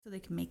So they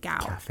can make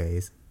out.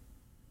 Cafes.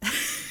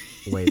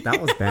 Wait,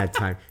 that was bad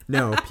time.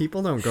 No,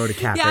 people don't go to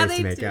cafes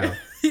to make out.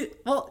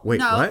 Well, wait,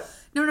 no. what?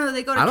 No,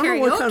 they go to I don't karaoke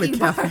know what kind of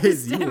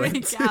cafes bars you to went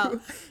make to.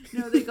 out.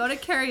 No, they go to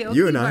karaoke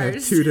You and I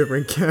bars have two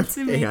different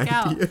cafe to make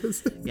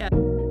ideas. out. Yeah.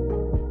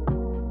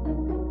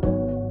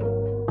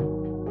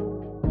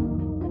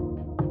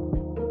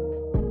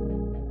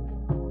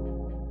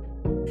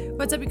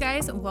 What's up, you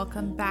guys?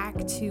 Welcome back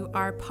to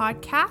our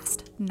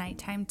podcast,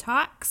 Nighttime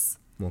Talks.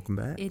 Welcome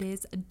back. It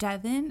is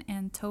Devin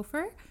and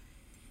Topher,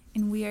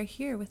 and we are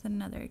here with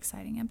another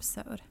exciting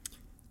episode.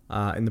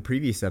 In the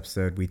previous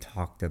episode, we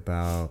talked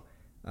about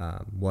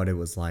what it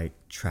was like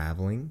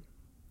traveling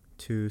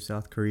to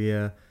South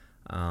Korea,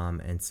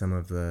 and some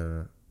of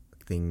the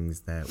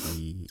things that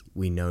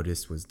we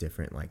noticed was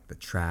different, like the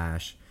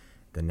trash,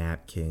 the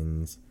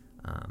napkins,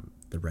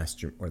 the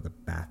restroom or the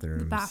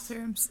bathrooms. The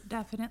bathrooms,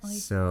 definitely.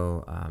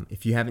 So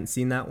if you haven't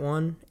seen that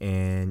one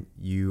and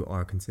you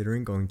are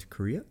considering going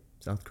to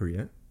South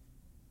Korea,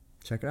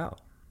 check it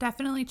out.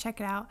 Definitely check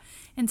it out.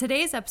 And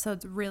today's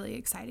episode's really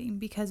exciting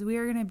because we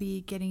are going to be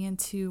getting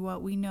into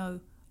what we know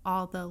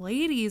all the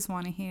ladies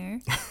want to hear,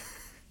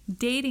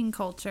 dating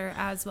culture,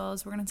 as well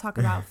as we're going to talk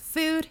about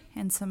food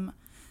and some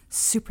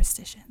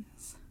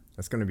superstitions.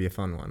 That's going to be a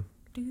fun one.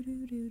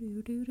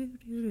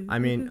 I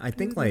mean, I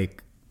think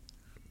like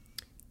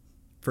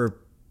for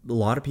a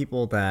lot of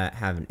people that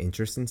have an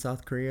interest in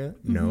South Korea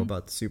know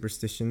about the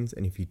superstitions.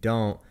 And if you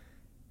don't,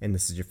 and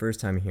this is your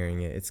first time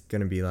hearing it, it's going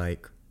to be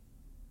like,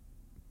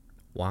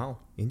 wow,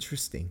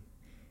 interesting.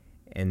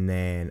 And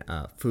then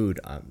food,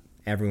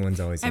 everyone's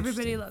always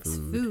Everybody interested loves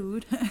in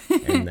food.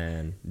 And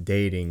then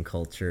dating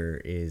culture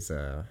is,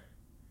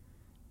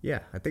 yeah,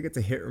 I think it's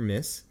a hit or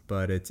miss,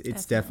 but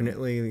it's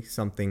definitely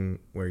something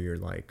where you're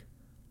like,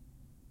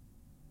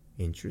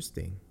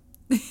 interesting.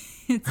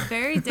 It's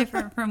very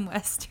different from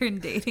Western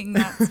dating,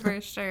 that's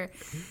for sure.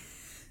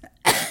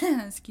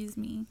 Excuse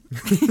me.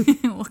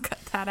 We'll cut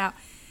that out.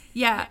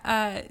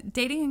 Yeah,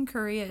 dating in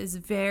Korea is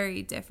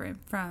very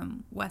different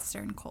from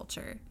Western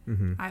culture,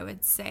 I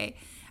would say.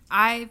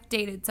 I've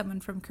dated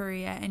someone from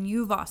Korea, and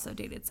you've also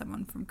dated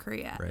someone from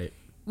Korea. Right.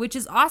 Which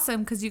is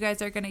awesome because you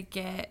guys are going to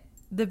get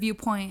the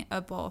viewpoint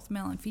of both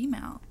male and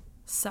female.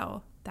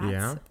 So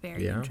that's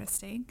very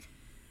interesting.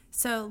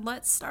 So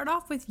let's start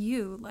off with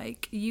you.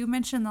 Like you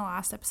mentioned in the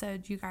last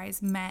episode, you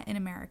guys met in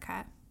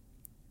America.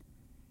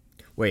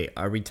 Wait,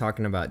 are we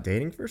talking about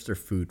dating first or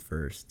food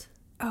first?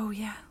 Oh,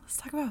 yeah. Let's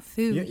talk about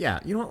food. Yeah.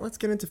 You know what? Let's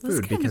get into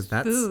food because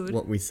that's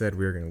what we said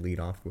we were going to lead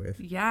off with.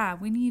 Yeah,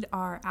 we need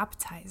our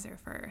appetizer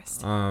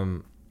first.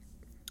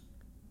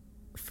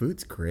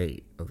 Food's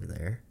great over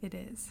there. It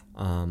is.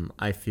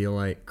 I feel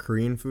like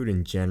Korean food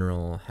in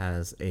general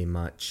has a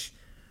much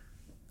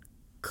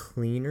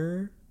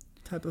cleaner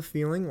type of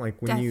feeling.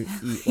 Like when you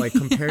eat, like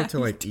compared to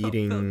like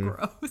eating.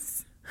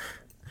 Gross.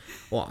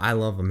 Well, I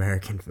love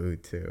American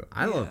food too.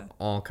 I love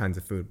all kinds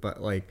of food,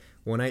 but like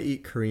when I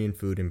eat Korean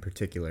food in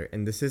particular,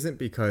 and this isn't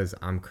because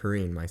I'm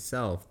Korean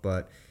myself,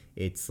 but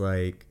it's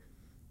like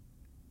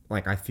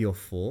I feel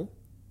full,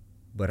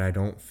 but I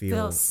don't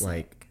feel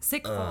like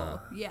sick full.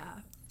 Yeah.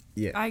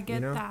 Yeah. I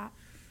get that.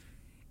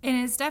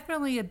 And it's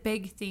definitely a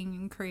big thing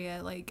in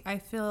Korea. Like I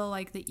feel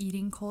like the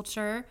eating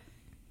culture,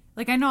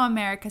 like I know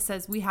America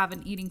says we have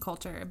an eating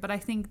culture, but I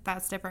think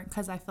that's different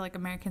because I feel like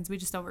Americans, we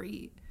just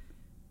overeat.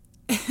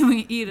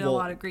 We eat a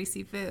lot of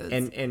greasy foods.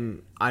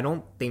 And I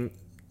don't think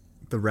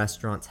the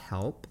restaurants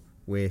help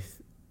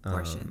with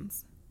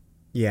portions.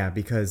 Yeah,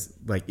 because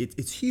like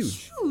it's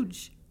huge.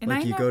 Huge. And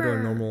like go to a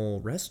normal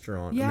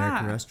restaurant,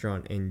 American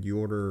restaurant, and you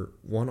order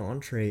one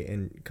entree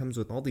and it comes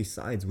with all these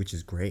sides, which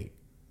is great.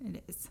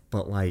 It is.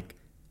 But like,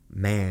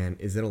 man,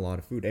 is it a lot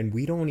of food? And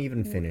we don't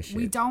even finish it.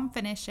 We don't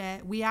finish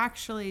it. We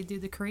actually do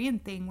the Korean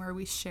thing where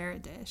we share a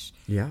dish.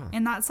 Yeah.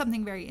 And that's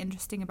something very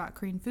interesting about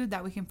Korean food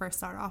that we can first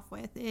start off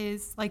with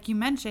is, like you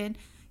mentioned,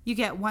 you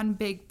get one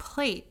big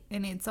plate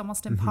and it's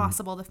almost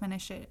impossible to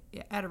finish it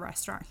at a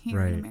restaurant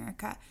here in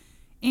America.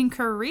 In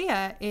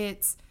Korea,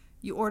 it's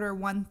you order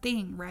one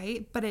thing,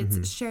 right? But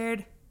it's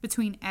shared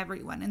between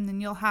everyone. And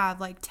then you'll have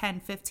like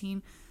 10,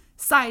 15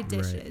 side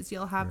dishes. Right.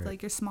 You'll have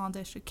like your small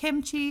dish of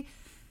kimchi,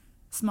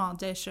 small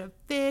dish of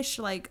fish,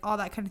 like all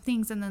that kind of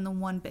things. And then the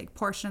one big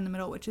portion in the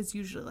middle, which is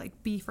usually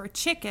like beef or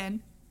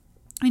chicken.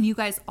 And you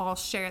guys all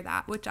share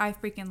that, which I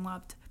freaking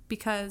loved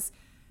because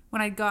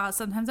when I'd go out,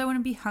 sometimes I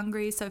wouldn't be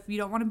hungry. So if you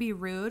don't want to be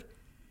rude,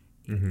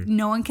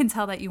 no one can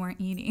tell that you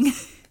weren't eating.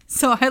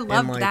 So I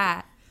loved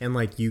that. And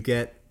like you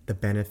get the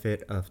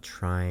benefit of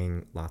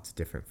trying lots of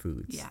different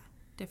foods. Yeah,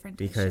 different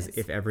dishes. Because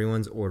if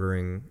everyone's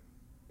ordering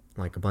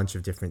like a bunch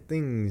of different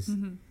things,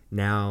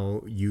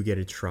 now you get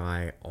to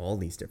try all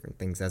these different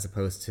things as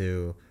opposed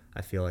to,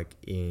 I feel like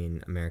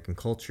in American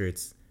culture,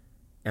 it's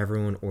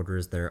everyone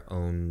orders their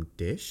own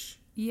dish.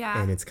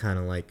 Yeah. And it's kind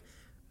of like,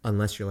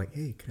 unless you're like,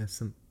 hey, can I have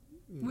some?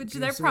 Which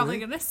they're probably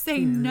going to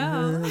say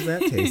no. How's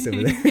that taste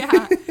over there?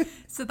 Yeah.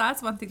 So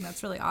that's one thing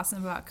that's really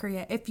awesome about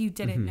Korea. If you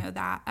didn't know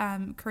that,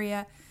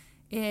 Korea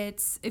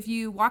It's if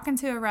you walk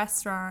into a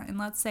restaurant and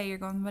let's say you're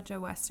going with a bunch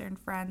of Western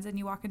friends and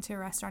you walk into a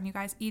restaurant, you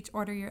guys each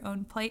order your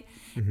own plate.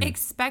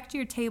 Expect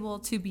your table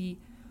to be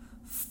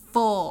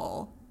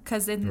full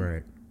because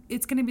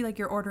it's going to be like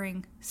you're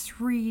ordering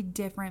 3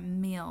 different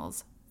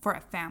meals for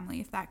a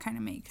family, if that kind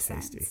of makes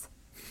sense.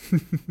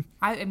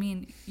 I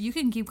mean, you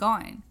can keep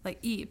going, like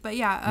eat. But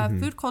yeah,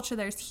 food culture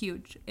there is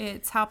huge.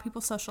 It's how people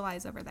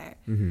socialize over there.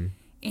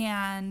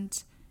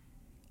 And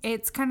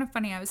it's kind of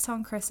funny. I was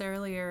telling Chris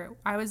earlier,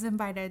 I was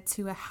invited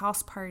to a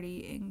house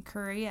party in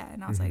Korea.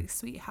 And I was like,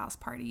 sweet house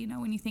party. You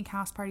know, when you think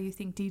house party, you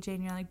think DJ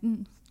and you're like,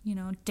 you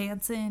know,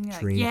 dancing.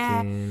 You're like,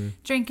 yeah,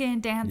 drinking,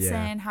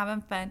 dancing,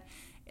 having fun.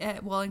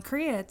 Well, in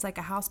Korea, it's like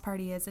a house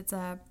party is. It's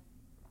a...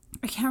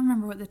 I can't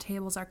remember what the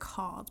tables are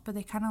called, but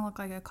they kind of look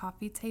like a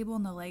coffee table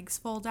and the legs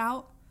fold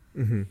out.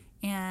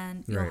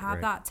 And you'll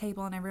have that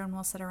table and everyone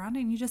will sit around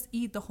and you just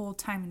eat the whole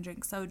time and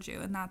drink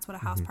soju. And that's what a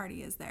house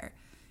party is there.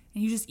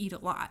 And you just eat a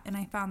lot. And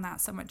I found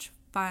that so much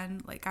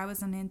fun. Like I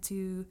wasn't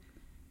into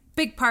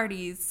big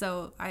parties,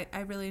 so I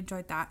really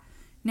enjoyed that.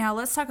 Now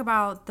let's talk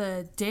about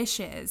the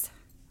dishes,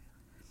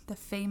 the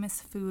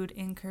famous food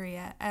in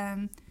Korea.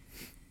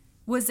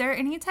 Was there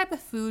any type of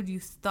food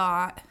you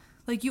thought...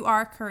 Like, you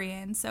are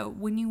Korean, so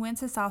when you went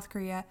to South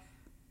Korea,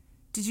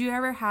 did you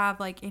ever have,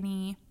 like,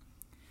 any,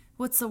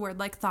 what's the word,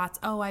 like, thoughts?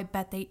 Oh, I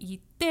bet they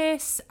eat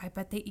this. I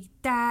bet they eat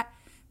that.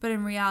 But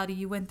in reality,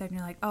 you went there and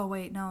you're like, oh,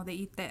 wait, no, they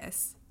eat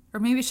this.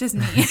 Or maybe it's just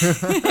me.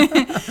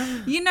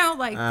 You know,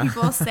 like,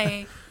 people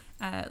say,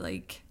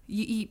 like,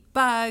 you eat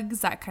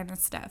bugs, that kind of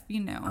stuff, you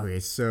know. Okay,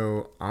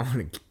 so I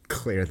want to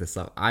clear this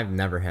up. I've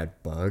never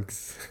had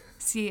bugs.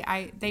 See,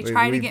 they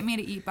tried to get me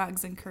to eat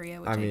bugs in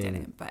Korea, which I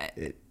didn't, but...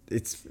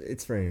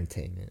 It's for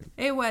entertainment.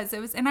 It was,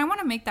 and I want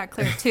to make that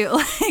clear too.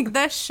 Like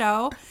the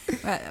show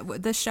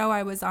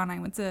I was on, I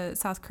went to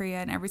South Korea,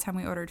 and every time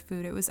we ordered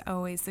food, it was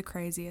always the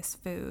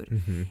craziest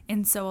food.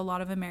 And so a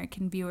lot of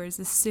American viewers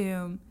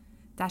assume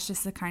that's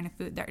just the kind of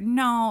food there.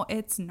 No,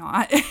 it's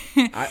not.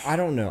 I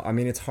don't know. I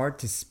mean, it's hard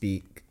to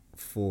speak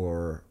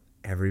for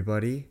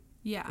everybody.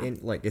 Yeah.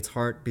 And like it's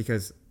hard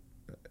because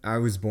I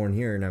was born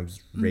here and I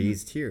was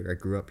raised here. I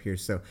grew up here,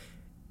 so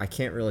I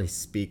can't really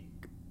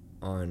speak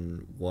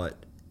on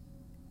what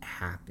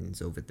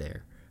happens over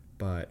there,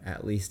 but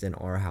at least in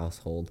our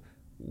household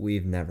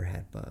we've never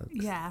had bugs.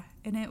 Yeah,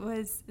 and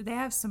they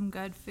have some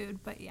good food,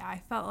 but yeah,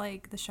 I felt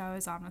like the show I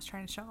was on was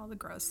trying to show all the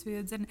gross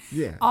foods, and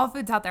all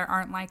foods out there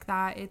aren't like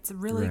that. It's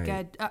really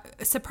good.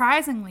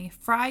 Surprisingly,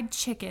 fried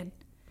chicken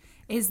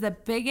is the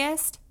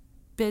biggest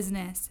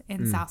business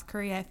in South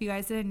Korea. If you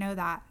guys didn't know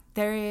that,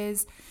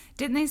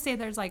 didn't they say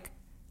there's like,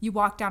 you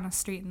walk down a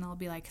street and there'll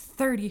be like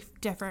 30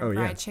 different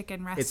fried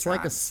chicken restaurants. It's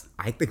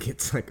like I think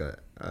it's like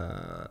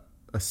a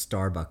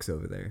Starbucks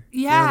over there.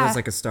 Yeah. You know, there's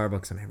like a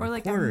Starbucks on every or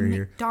like corner a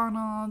here.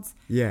 McDonald's.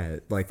 Yeah,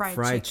 like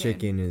fried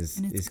chicken is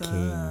good.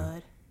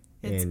 king.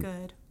 It's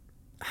good.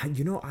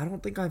 You know, I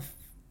don't think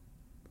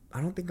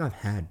I've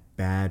had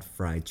bad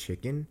fried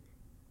chicken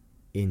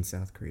in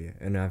South Korea,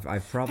 and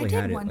I've probably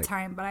had it one like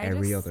time, but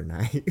every other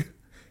night,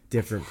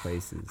 different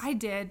places. I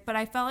did, but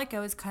I felt like it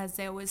was because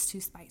it was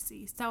too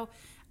spicy. So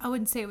I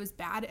wouldn't say it was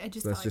bad. I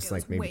just felt like it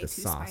was maybe way the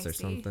too sauce spicy. or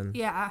something.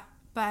 Yeah,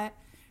 but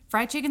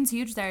fried chicken's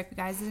huge there. If you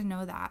guys didn't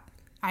know that,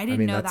 I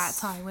didn't know that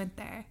until I went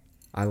there.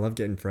 I love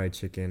getting fried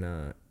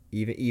chicken.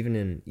 Even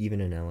in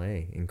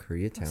LA, in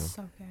Koreatown. That's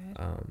so good.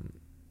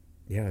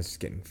 Yeah, I was just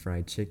getting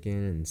fried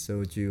chicken and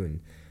soju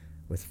and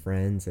with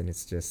friends, and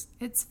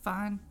it's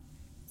fun.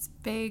 It's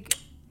big.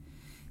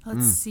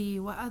 Let's see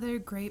what other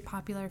great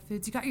popular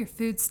foods. You got your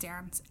food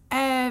stands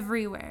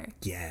everywhere.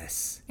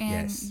 Yes.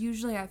 And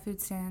usually at food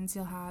stands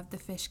you'll have the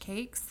fish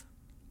cakes.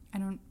 I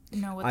don't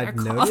know what they're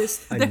called. They're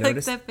noticed. like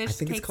the fish I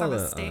think cakes it's called on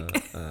a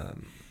steak.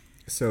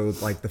 So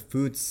like the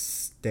food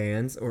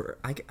stands, or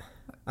I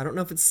don't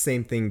know if it's the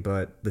same thing,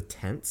 but the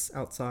tents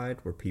outside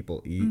where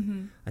people eat.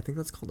 I think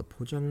that's called a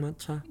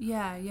pojangmatcha.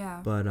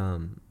 Yeah. But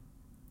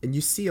and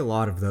you see a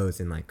lot of those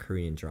in like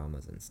Korean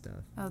dramas and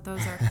stuff. Oh, those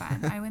are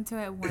fun. I went to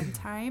it one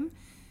time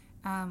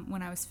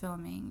when I was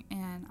filming,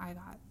 and I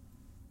got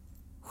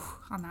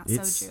on that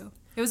soju.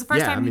 It was the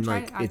first time I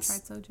tried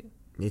soju.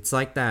 It's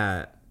like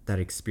that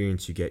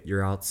experience you get.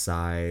 You're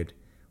outside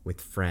with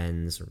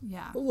friends or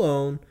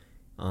alone.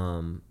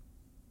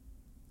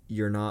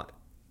 You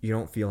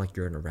don't feel like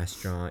you're in a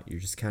restaurant. You're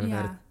just kind of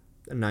at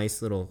a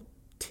nice little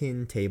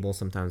tin table,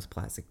 sometimes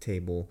plastic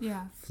table,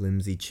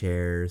 flimsy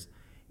chairs,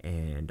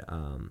 and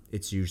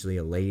it's usually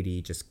a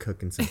lady just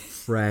cooking some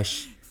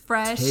fresh,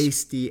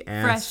 tasty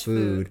ass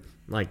food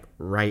like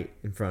right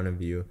in front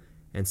of you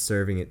and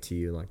serving it to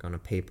you like on a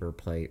paper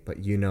plate,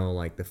 but you know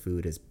like the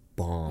food is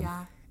bomb.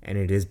 And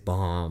it is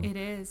bomb. It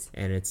is.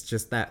 And it's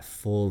just that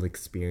full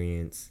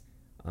experience.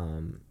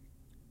 And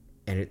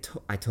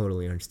I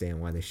totally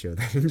understand why they show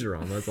that in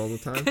dramas all the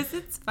time. Because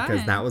it's fun.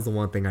 Because that was the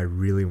one thing I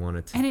really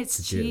wanted to, and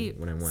it's cheap do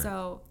when I went.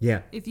 So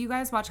if you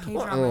guys watch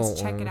K-dramas,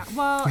 check it out.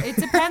 Well, it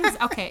depends.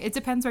 Okay, it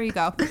depends where you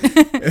go.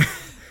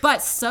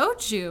 But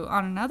soju,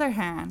 on another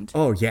hand,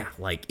 oh yeah,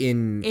 like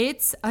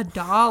it's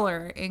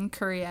 $1 in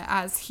Korea,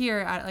 as here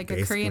at like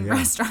a Korean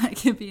restaurant, it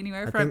can be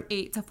anywhere from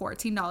 $8 to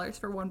 $14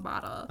 for one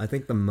bottle. I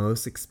think the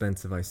most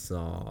expensive I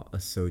saw a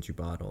soju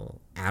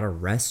bottle at a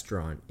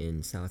restaurant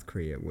in South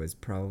Korea was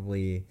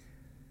probably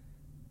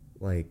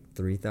like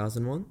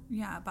 3,000 won.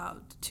 Yeah,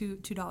 about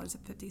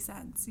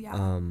 $2.50.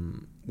 Yeah.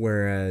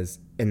 Whereas,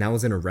 and that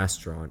was in a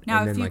restaurant.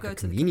 Now, and if then you like go a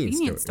to the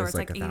convenience store, it's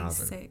like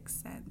 1,000. 86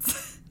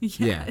 cents.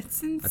 Yeah,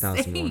 it's insane.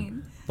 1,000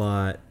 won.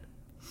 But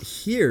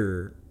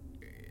here,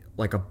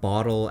 like a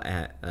bottle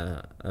at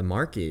a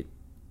market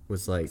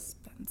was like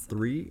Expensive.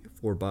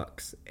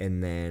 $3-4,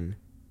 and then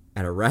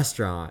at a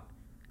restaurant,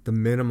 the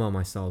minimum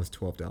I saw was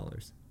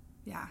 $12.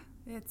 Yeah,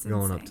 it's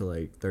going insane. up to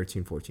like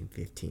 13, 14,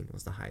 15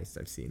 was the highest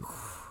I've seen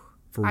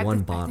for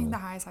one bottle. I think the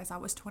highest I saw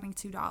was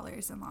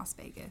 $22 in Las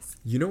Vegas.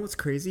 You know what's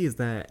crazy is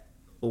that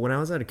when I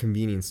was at a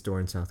convenience store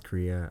in South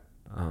Korea,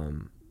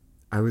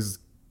 I was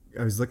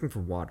looking for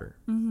water.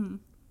 Mm-hmm.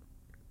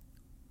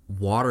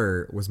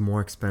 Water was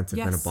more expensive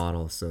than a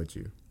bottle of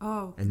soju.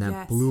 Oh, and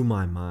that blew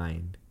my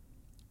mind.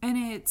 And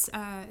it's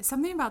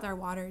something about their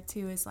water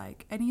too is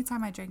like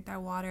anytime I drink their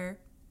water,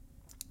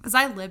 because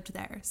I lived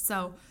there,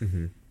 so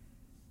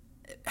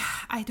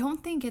I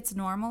don't think it's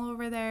normal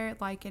over there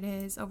like it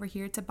is over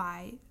here to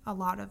buy a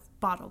lot of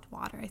bottled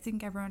water. I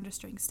think everyone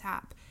just drinks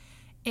tap.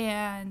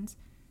 And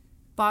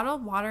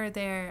bottled water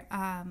there,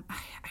 I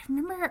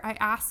remember I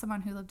asked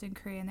someone who lived in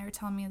Korea, and they were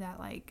telling me that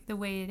like the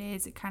way it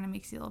is, it kind of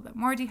makes you a little bit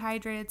more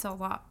dehydrated. So a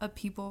lot of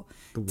people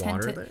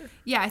tend to, there?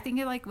 Yeah, I think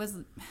it like was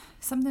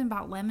something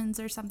about lemons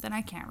or something.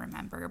 I can't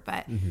remember,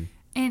 but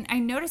and I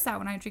noticed that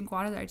when I drink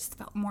water there, I just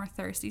felt more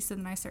thirsty. So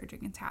then I started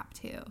drinking tap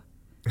too.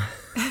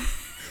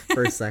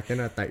 For a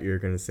second, I thought you were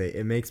going to say,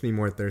 it makes me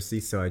more thirsty,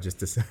 so I just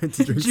decided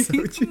to drink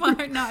soju.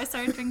 More. No, I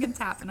started drinking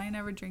tap, and I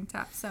never drink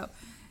tap. So,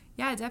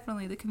 yeah,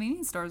 definitely. The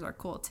convenience stores are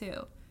cool,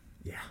 too.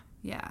 Yeah.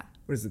 Yeah.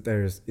 What is it?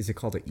 Is it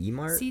called an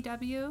E-Mart?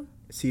 CW?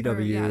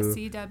 CW. Yeah,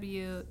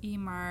 CW,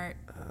 E-Mart.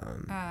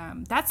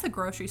 That's the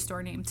grocery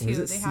store name, too. Is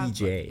it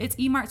CJ? It's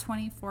E-Mart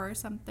 24 or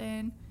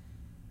something.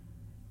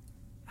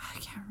 I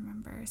can't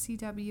remember.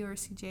 CW or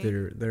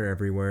CJ. They're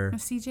everywhere. No,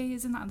 CJ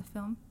isn't that the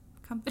film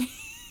company?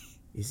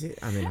 Is it?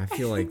 I mean, I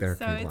feel like they're a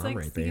so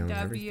conglomerate. It's like they own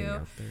everything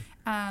out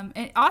there.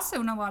 And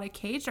also in a lot of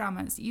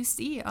K-dramas, you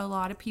see a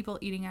lot of people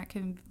eating at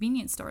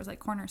convenience stores, like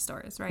corner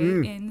stores, right?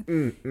 You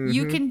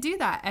can do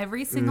that.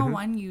 Every single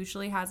one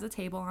usually has a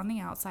table on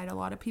the outside. A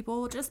lot of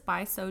people will just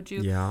buy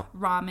soju,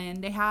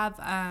 ramen. They have,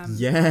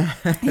 yeah,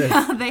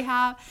 they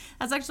have.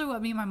 That's actually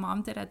what me and my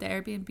mom did at the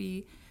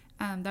Airbnb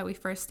that we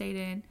first stayed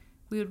in.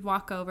 We would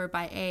walk over,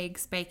 buy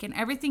eggs, bacon.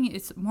 Everything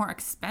is more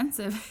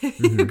expensive if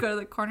you go to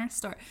the corner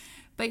store.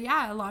 But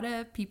yeah, a lot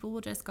of people will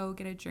just go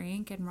get a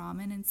drink and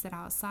ramen and sit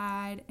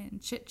outside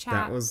and chit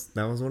chat.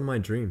 That was one of my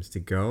dreams,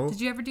 to go.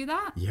 Did you ever do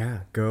that?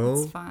 Yeah,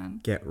 go. It's fun.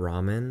 Get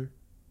ramen.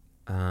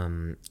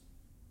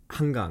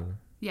 Hangang.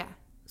 Yeah.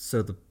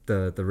 So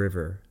the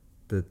river,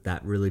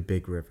 that really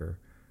big river.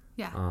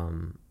 Yeah.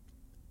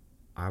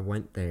 I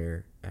went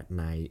there at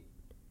night.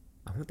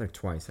 I went there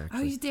twice actually.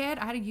 Oh, you did?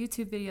 I had a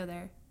YouTube video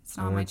there. It's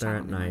not on my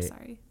channel anymore,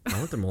 sorry. I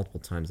went there multiple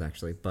times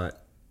actually,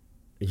 but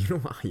you know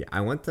what? Yeah,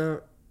 I went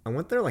there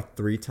like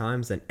 3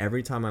 times, and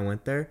every time I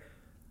went there,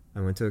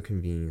 I went to a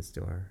convenience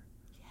store.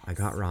 Yes. I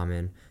got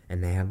ramen,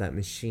 and they have that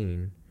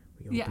machine.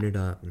 You open it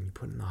up, and you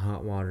put in the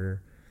hot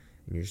water,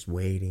 and you're just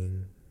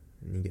waiting,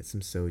 and you get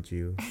some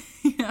soju.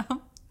 Yeah.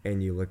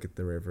 And you look at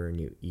the river, and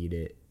you eat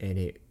it, and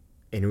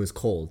it was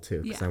cold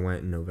too, because I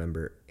went in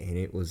November, and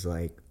it was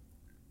like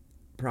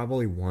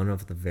probably one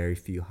of the very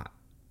few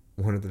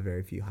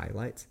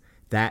highlights.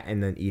 That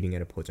and then eating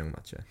at a pojang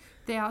matcha.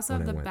 They also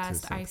have the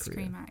best ice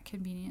cream at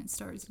convenience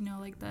stores. You know,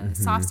 like the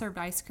soft served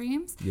ice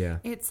creams. Yeah.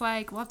 It's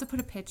like, we'll have to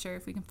put a picture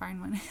if we can find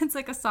one. It's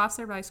like a soft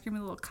served ice cream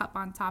with a little cup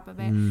on top of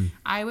it.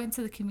 I went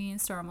to the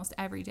convenience store almost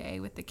every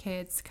day with the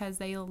kids because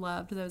they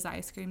loved those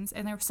ice creams.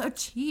 And they were so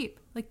cheap.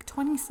 Like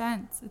 20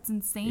 cents. It's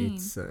insane.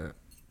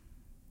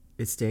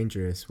 It's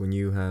dangerous when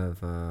you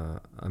have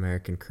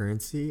American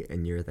currency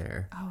and you're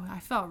there. Oh, I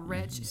felt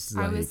rich.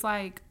 I was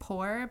like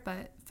poor,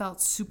 but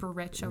felt super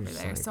rich over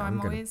there. Like, so I'm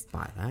always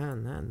buy that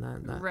and that and that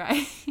and that.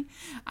 Right.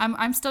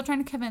 I'm still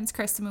trying to convince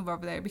Chris to move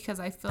over there because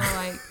I feel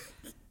like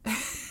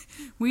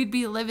we'd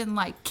be living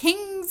like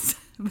kings.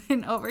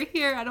 And over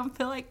here, I don't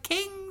feel like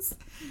kings.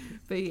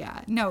 But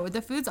yeah, no,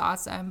 the food's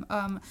awesome.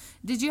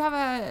 Did you have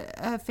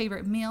a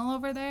favorite meal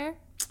over there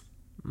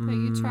that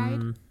you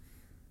tried?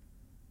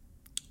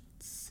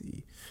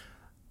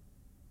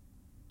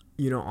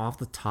 You know, off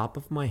the top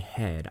of my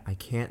head, I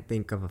can't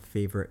think of a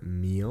favorite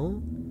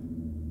meal.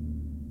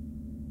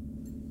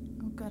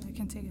 Oh, good. I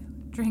can take a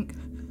drink.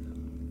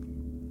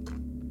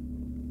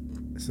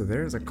 So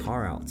there's a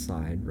car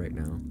outside right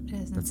now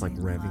that's like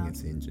revving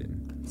its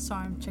engine.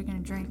 Sorry, I'm taking a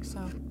drink,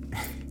 so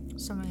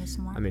someone needs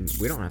some more. I mean,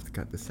 we don't have to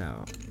cut this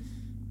out.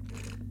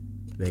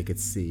 They could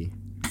see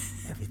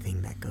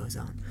everything that goes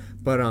on.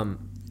 But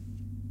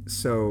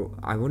so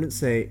I wouldn't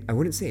say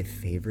a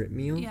favorite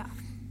meal. Yeah.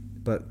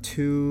 But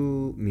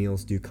 2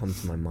 meals do come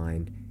to my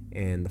mind,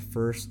 and the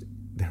first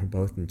they were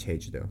both in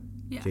Jeju,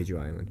 Jeju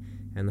Island.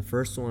 And the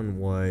first one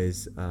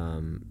was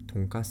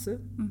tonkatsu,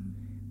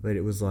 but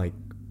it was like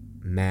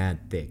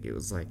mad thick. It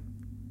was like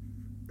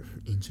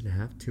 1.5 inches,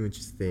 2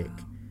 inches thick.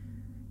 Wow.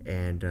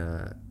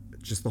 And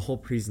just the whole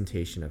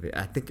presentation of it.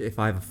 I think if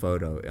I have a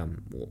photo,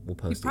 we'll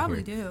post it here. You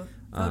probably do.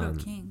 Photo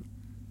king.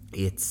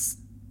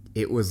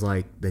 It was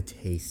like the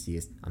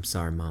tastiest. I'm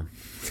sorry, Mom.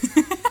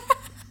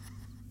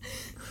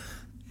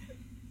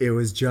 It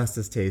was just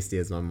as tasty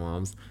as my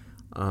mom's.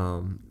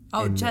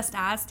 Just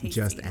as tasty.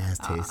 Just as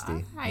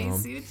tasty. I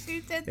see what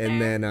you did there.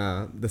 And then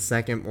the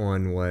second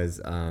one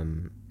was,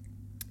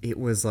 it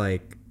was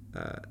like,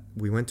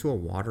 we went to a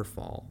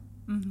waterfall,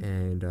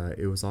 and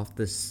it was off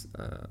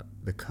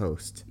the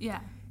coast.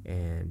 Yeah.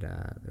 And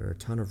there were a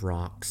ton of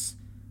rocks.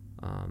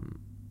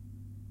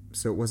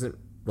 So it wasn't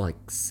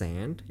like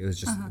sand. It was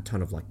just a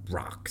ton of like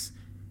rocks.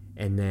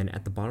 And then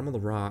at the bottom of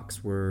the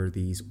rocks were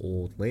these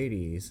old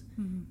ladies,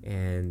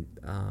 and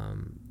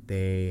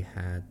they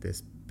had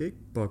this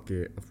big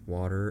bucket of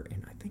water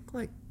and I think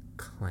like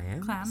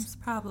clams. Clams,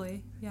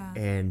 probably, yeah.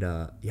 And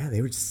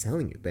they were just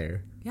selling it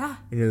there. Yeah.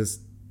 And it was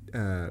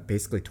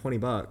basically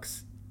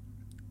 $20,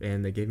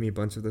 and they gave me a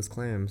bunch of those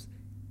clams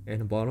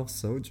and a bottle of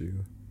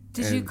soju.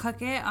 Did you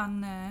cook it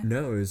on the...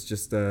 No, it was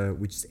just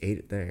we just ate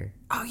it there.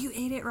 Oh, you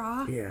ate it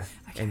raw? Yeah.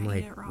 I can't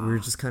eat it raw. We were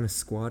just kind of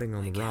squatting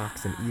on the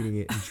rocks and eating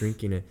it and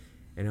drinking it.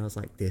 And I was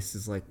like, this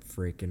is like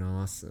freaking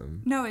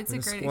awesome. No, it's a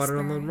great experience.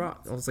 On the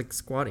rock. I was like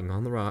squatting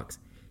on the rocks,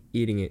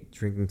 eating it,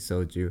 drinking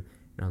soju.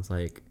 And I was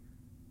like,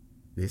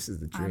 this is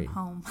the dream. I'm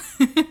home.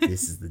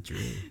 This is the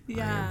dream.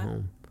 Yeah. I am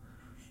home.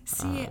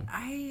 See,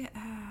 I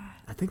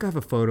think I have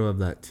a photo of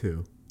that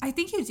too. I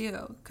think you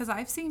do, because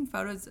I've seen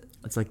photos.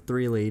 It's like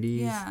 3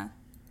 ladies. Yeah.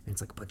 And it's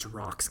like a bunch of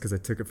rocks because I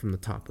took it from the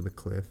top of the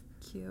cliff.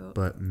 Cute.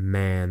 But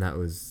man,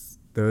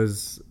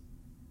 those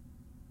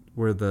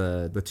were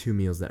the 2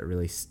 meals that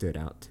really stood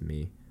out to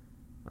me.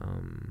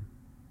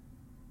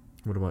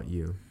 What about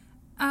you?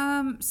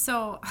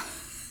 So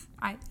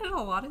I did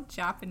a lot of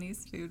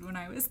Japanese food when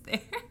I was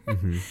there.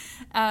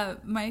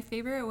 My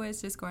favorite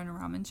was just going to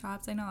ramen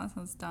shops. I know that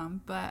sounds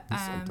dumb, but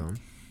That's so dumb.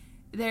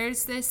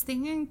 There's this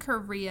thing in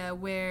Korea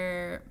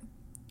where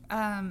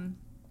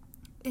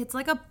it's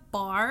like a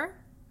bar,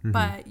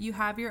 but you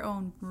have your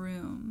own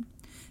room.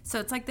 So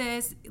it's like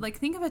this, like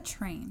think of a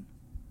train.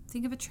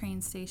 Think of a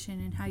train station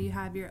and how you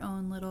have your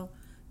own little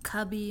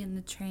cubby in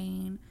the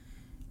train,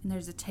 and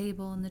there's a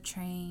table in the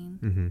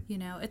train. You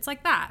know, it's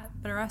like that,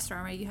 but a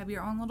restaurant, right? You have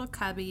your own little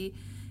cubby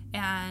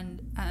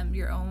and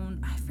your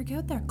own, I forget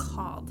what they're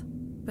called,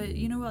 but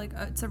you know, like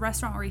it's a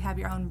restaurant where you have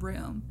your own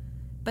room.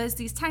 But it's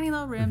these tiny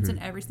little rooms, and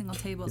every single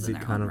table is in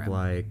their own room. Is it kind of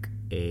like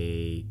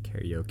a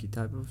karaoke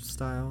type of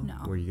style? No.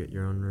 Where you get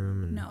your own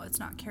room? And... No, it's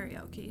not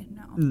karaoke.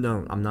 No.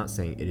 No, I'm not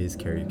saying it is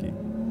karaoke.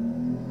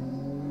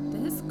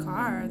 This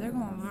car, they're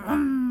going...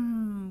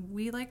 Vroom.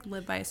 We like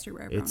live by a street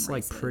where everyone It's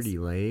races. Like pretty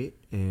late,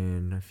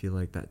 and I feel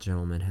like that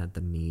gentleman had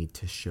the need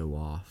to show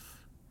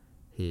off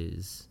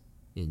his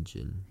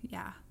engine.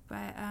 Yeah.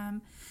 But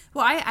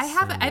well, I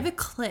have a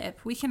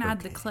clip. We can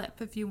add the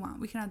clip if you want.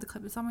 We can add the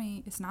clip. It's not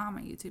on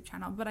my YouTube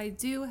channel, but I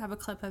do have a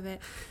clip of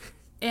it.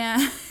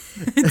 And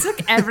it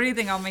took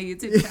everything on my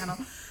YouTube channel.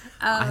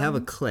 I have a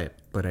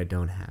clip, but I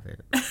don't have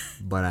it.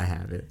 But I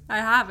have it. I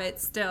have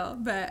it still.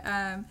 But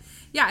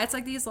yeah, it's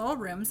like these little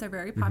rooms. They're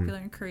very popular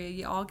in Korea.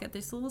 You all get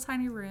this little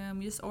tiny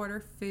room. You just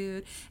order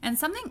food. And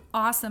something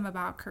awesome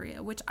about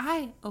Korea, which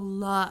I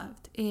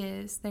loved,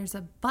 is there's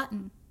a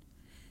button.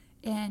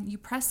 And you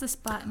press this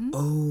button.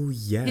 Oh,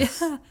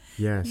 yes. Yeah.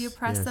 Yes. You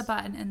press the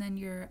button, and then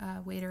your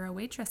waiter or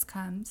waitress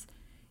comes.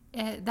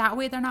 That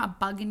way, they're not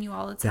bugging you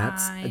all the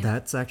time.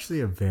 That's actually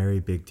a very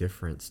big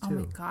difference, too. Oh,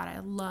 my God. I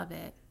love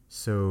it.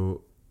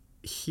 So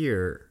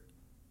here,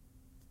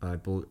 I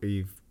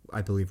believe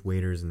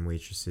waiters and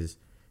waitresses,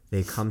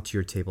 they come to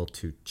your table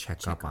to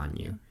check up on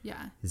you.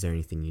 Yeah. Is there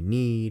anything you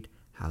need?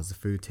 How's the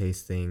food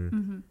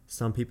tasting?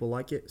 Some people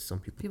like it. Some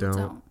people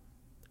don't.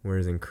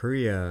 Whereas in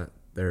Korea...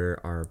 there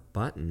are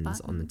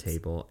buttons on the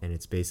table, and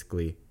it's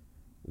basically,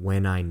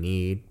 when I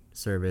need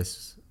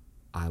service,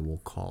 I will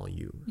call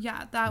you.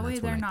 Yeah, that way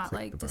they're not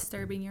like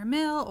disturbing your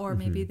meal, or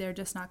maybe they're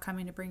just not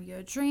coming to bring you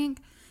a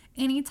drink.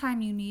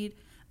 Anytime you need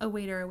a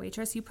waiter or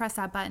waitress, you press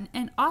that button.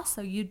 And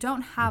also, you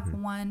don't have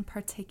one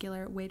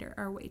particular waiter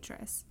or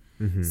waitress.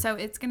 So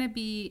it's going to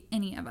be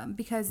any of them,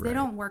 because they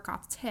don't work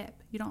off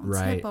tip. You don't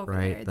tip over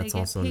there. That's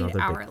they get paid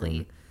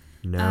hourly.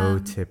 No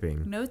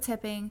tipping. No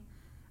tipping.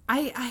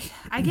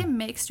 I get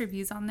mixed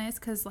reviews on this,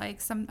 because like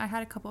I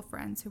had a couple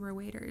friends who were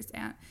waiters,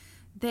 and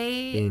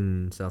they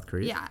in South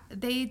Korea, yeah,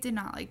 they did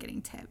not like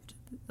getting tipped.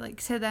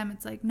 Like to them,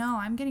 it's like, no,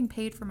 I'm getting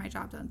paid for my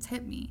job, don't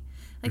tip me.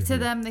 Like to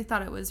them, they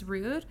thought it was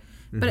rude,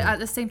 but at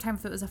the same time,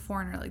 if it was a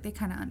foreigner, like they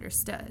kind of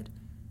understood.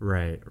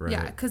 Right.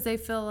 Yeah, because they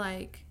feel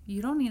like,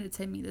 you don't need to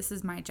tip me. This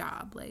is my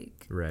job.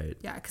 Like, right.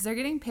 Yeah, because they're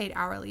getting paid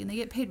hourly, and they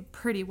get paid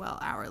pretty well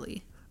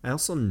hourly. I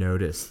also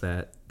noticed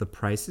that the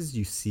prices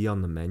you see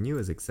on the menu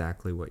is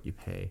exactly what you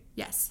pay.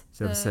 Yes.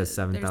 So it says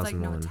 7,000 There's like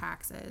no won.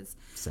 taxes.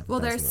 7, well,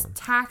 there's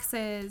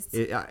taxes.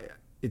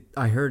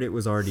 I heard it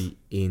was already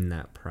in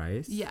that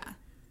price. Yeah.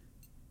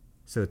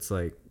 So it's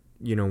like,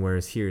 you know,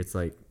 whereas here it's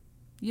like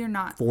you're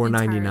not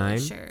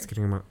 $4.99. sure. It's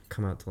gonna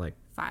come out to like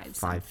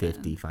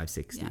 $5.50,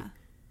 $5.60. Yeah.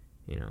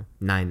 You know,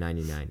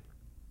 $9.99,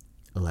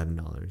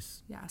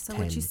 $11. Yeah. So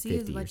what you see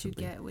is what you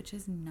get, which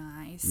is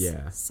nice.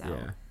 Yeah. So.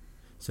 Yeah.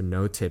 So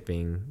no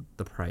tipping.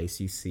 The price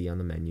you see on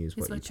the menu is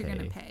what you're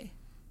gonna pay.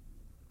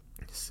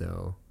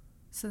 So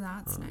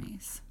that's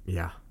nice.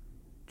 Yeah.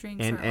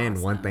 Drinks and are and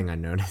awesome. one thing I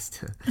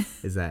noticed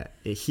is that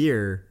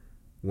here,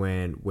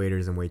 when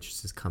waiters and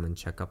waitresses come and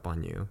check up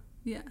on you,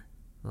 yeah,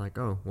 they're like,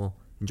 oh, well,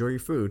 enjoy your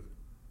food.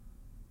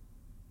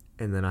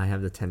 And then I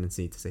have the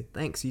tendency to say,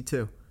 thanks, you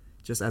too,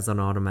 just as an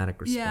automatic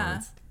response.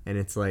 Yeah. And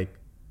it's like,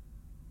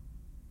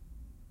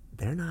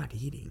 they're not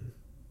eating.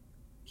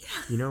 Yeah.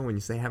 You know, when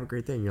you say have a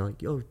great day, and you're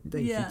like, yo,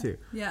 thanks, you too.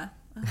 Yeah.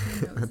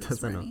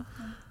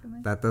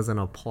 That doesn't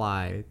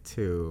apply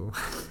to...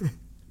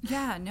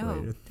 Yeah,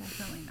 no,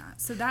 definitely not.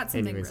 So that's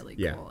something really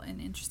cool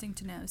and interesting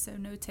to know. So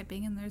no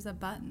tipping, and there's a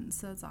button,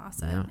 so it's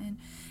awesome. Yeah. And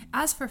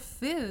as for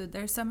food,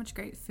 there's so much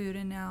great food.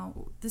 And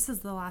now this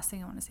is the last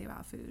thing I want to say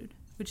about food,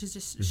 which is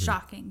just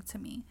shocking to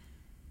me.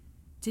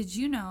 Did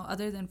you know,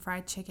 other than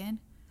fried chicken,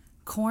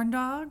 corn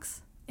dogs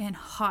and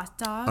hot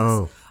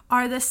dogs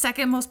are the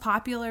second most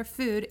popular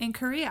food in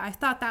Korea? I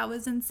thought that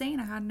was insane.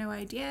 I had no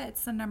idea.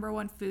 It's the number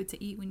one food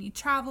to eat when you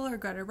travel or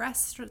go to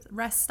rest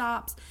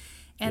stops.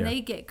 And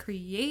they get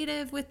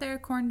creative with their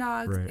corn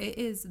dogs. Right. It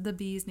is the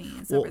bee's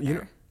knees over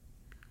there.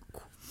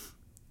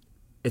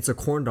 It's a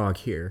corn dog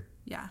here.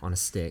 Yeah. On a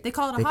stick. They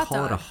call it a hot dog. They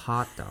call it a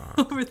hot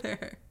dog. Over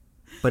there.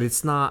 But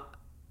it's not.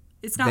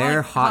 It's not their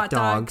like hot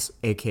dogs,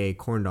 aka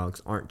corn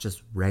dogs, aren't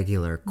just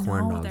regular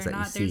corn dogs that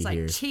you see here. There's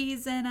like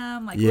cheese in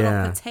them, like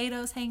little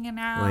potatoes hanging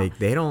out. Like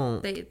they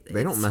don't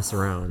mess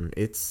around.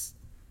 It's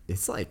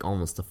like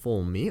almost a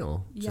full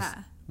meal. Just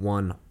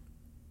one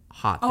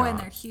hot dog. Oh, and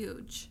they're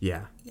huge.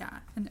 Yeah. Yeah,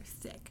 and they're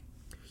thick.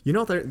 You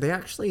know, they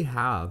actually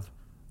have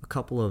a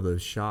couple of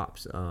those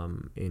shops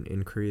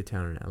in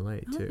Koreatown and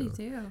LA too. Oh,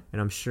 they do.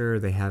 And I'm sure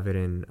they have it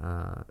in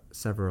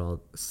several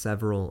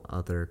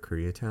other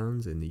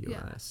Koreatowns in the US.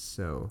 Yeah.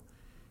 So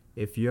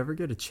if you ever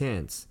get a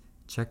chance,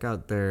 check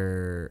out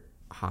their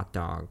hot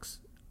dogs,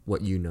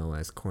 what you know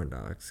as corn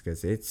dogs,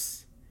 because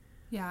it's...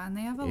 Yeah, and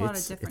they have a lot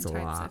of different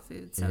types of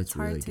food, so it's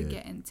hard really to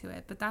get into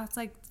it. But that's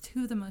like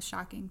two of the most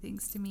shocking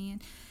things to me,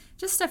 and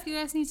just stuff you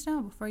guys need to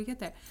know before you get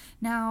there.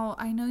 Now,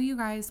 I know you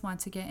guys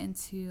want to get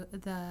into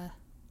the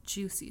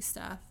juicy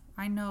stuff.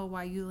 I know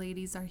why you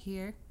ladies are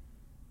here,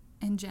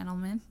 and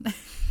gentlemen.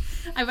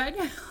 I find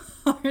out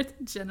why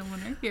the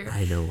gentlemen are here.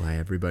 I know why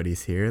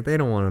everybody's here. They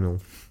don't want to know.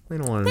 They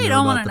don't want to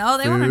know.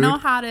 They want to know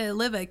how to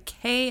live a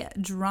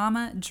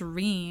K-drama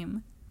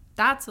dream.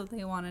 That's what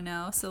they want to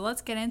know. So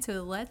let's get into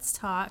it. Let's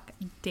talk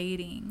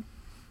dating.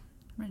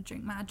 I'm going to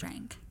drink my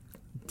drink.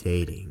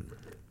 Dating.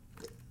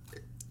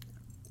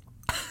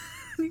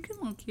 You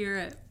can hear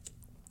it.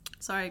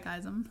 Sorry,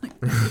 guys. I'm like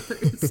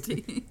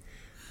thirsty.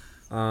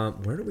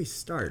 Where do we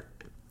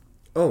start?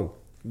 So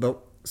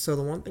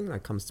the one thing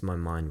that comes to my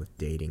mind with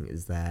dating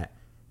is that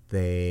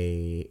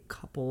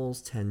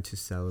couples tend to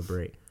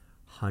celebrate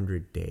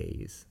 100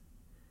 days.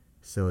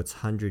 So it's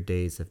 100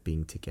 days of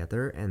being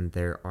together, and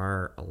there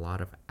are a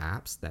lot of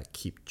apps that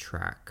keep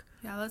track.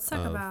 Yeah, let's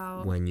talk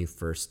about when you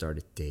first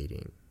started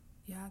dating.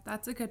 Yeah,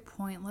 that's a good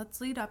point.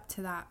 Let's lead up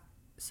to that.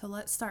 So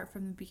let's start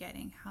from the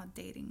beginning, how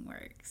dating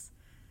works.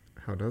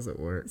 How does it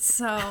work?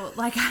 So,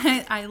 like,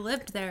 I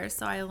lived there,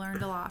 so I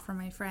learned a lot from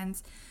my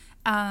friends.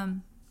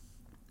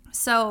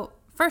 So,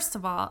 first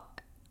of all,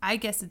 I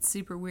guess it's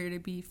super weird to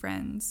be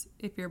friends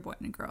if you're a boy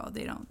and a girl.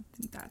 They don't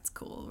think that's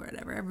cool or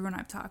whatever. Everyone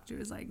I've talked to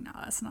is like, no,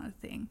 that's not a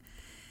thing.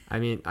 I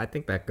mean, I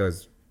think that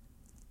goes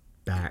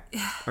back.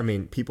 I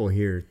mean, people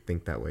here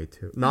think that way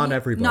too. Not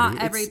everybody.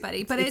 Not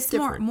everybody, but it's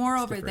more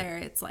over there.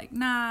 It's like,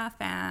 nah,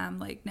 fam,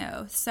 like,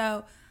 no.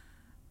 So,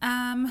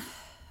 I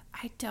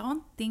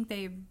don't think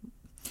they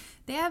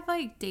have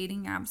like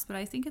dating apps, but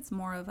I think it's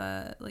more of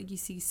a, like, you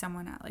see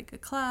someone at like a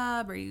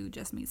club or you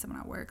just meet someone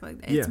at work. Like,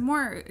 it's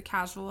more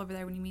casual over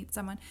there when you meet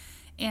someone.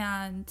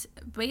 And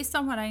based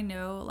on what I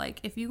know, like,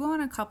 if you go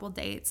on a couple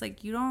dates,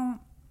 like, you don't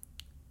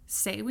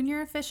say when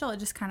you're official, it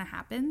just kind of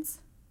happens,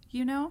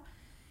 you know?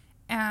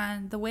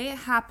 And the way it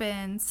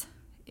happens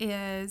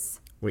is...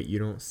 Wait, you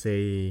don't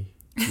say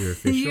you're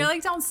official? You,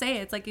 like, don't say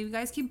it. It's like, if you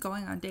guys keep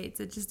going on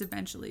dates, it just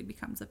eventually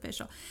becomes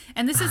official.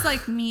 And this is,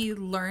 like, me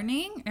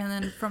learning and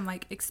then from,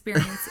 like,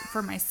 experience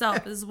for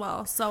myself as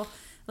well. So,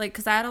 like,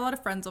 because I had a lot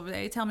of friends over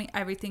there. They tell me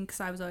everything because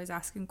I was always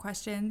asking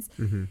questions.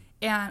 Mm-hmm.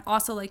 And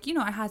also, like, you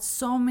know, I had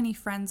so many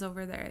friends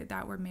over there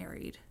that were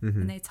married.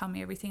 Mm-hmm. And they tell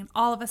me everything.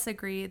 All of us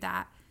agree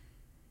that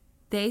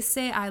they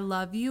say I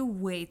love you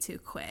way too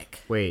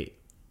quick. Wait.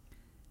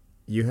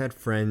 You had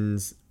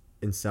friends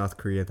in South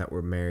Korea that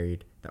were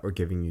married that were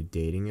giving you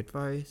dating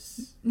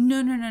advice?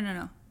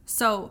 No.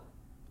 So,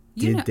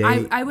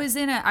 I was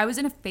in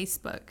a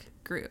Facebook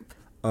group.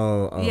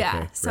 Oh, okay.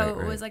 Yeah. So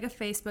it was like a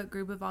Facebook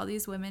group of all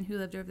these women who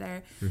lived over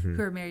there who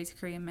were married to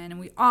Korean men, and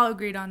we all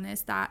agreed on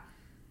this, that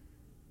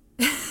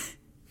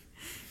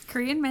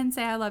Korean men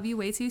say I love you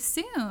way too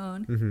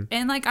soon.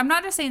 And like, I'm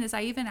not just saying this.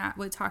 I even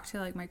would talk to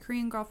like my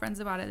Korean girlfriends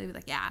about it. They'd be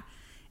like, yeah,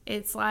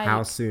 it's like.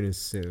 How soon is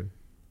soon?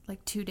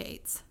 Like 2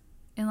 dates.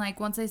 And like,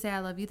 once they say I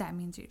love you, that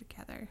means you're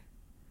together.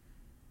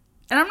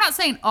 And I'm not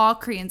saying all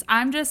Koreans.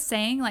 I'm just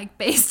saying, like,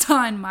 based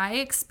on my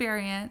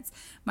experience,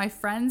 my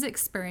friends'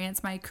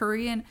 experience, my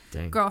Korean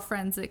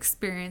girlfriends'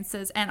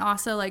 experiences, and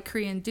also, like,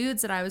 Korean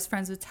dudes that I was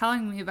friends with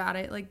telling me about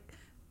it, like,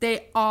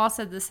 they all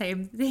said the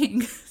same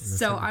thing.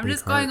 So I'm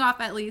just going off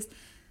at least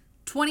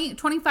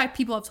 25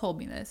 people have told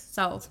me this.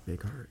 So that's a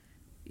big heart.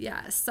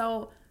 Yeah.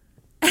 So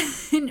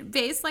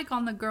based, like,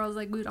 on the girls,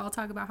 like, we would all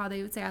talk about how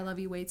they would say I love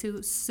you way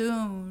too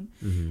soon.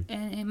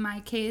 And in my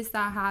case,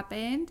 that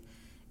happened.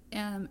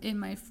 In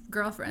my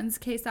girlfriend's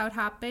case, that would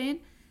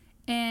happen,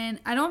 and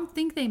I don't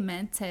think they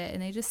meant it,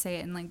 and they just say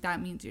it, and like,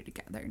 that means you're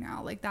together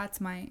now. Like,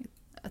 that's my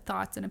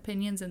thoughts and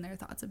opinions, and their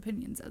thoughts and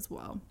opinions as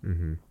well.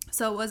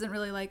 So it wasn't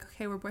really like,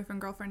 okay, we're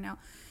boyfriend girlfriend now.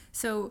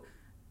 So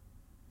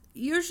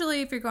usually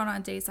if you're going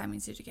on dates, that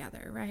means you're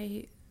together,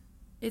 right?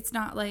 It's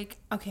not like,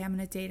 okay, I'm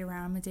gonna date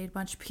around, I'm gonna date a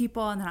bunch of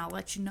people, and then I'll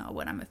let you know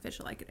when I'm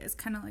official. Like, it is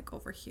kind of like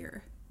over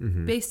here,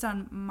 based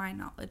on my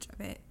knowledge of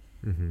it.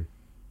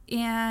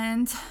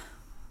 And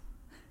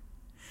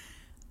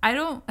I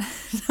don't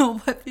know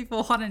what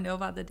people want to know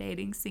about the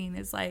dating scene.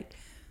 Is like,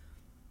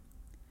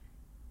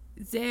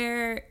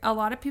 a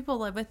lot of people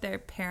live with their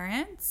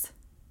parents.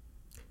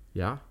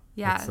 Yeah.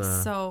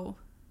 So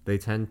they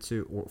tend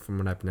to, from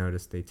what I've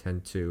noticed, they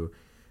tend to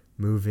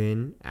move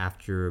in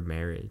after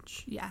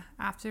marriage. Yeah,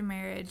 after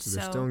marriage. So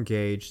they're still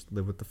engaged,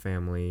 live with the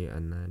family,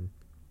 and then.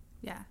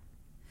 Yeah.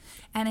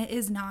 And it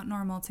is not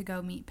normal to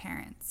go meet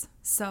parents.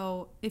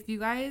 So if you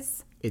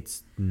guys.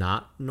 It's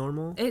not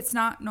normal? It's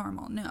not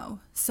normal, no.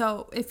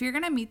 So if you're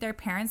going to meet their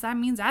parents, that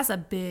means that's a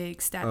big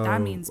step.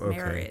 That means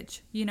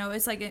marriage. You know,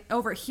 it's like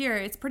over here,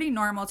 it's pretty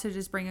normal to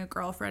just bring a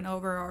girlfriend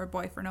over or a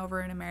boyfriend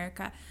over in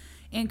America.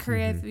 In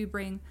Korea, if you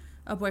bring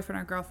a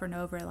boyfriend or girlfriend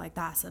over, like,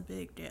 that's a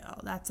big deal.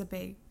 That's a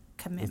big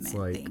commitment it's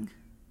like, thing.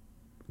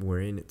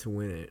 We're in it to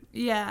win it.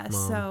 Yeah,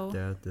 Mom,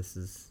 Dad, this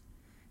is...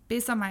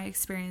 Based on my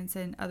experience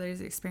and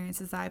others'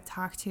 experiences that I've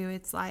talked to,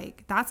 it's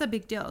like, that's a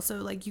big deal. So,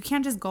 like, you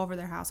can't just go over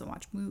their house and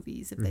watch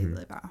movies if they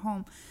live at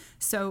home.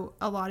 So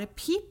a lot of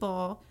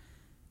people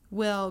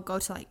will go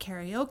to, like,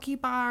 karaoke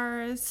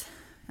bars,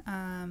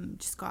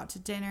 just go out to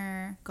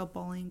dinner, go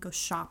bowling, go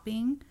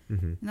shopping.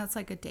 And that's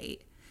like a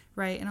date,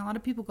 right? And a lot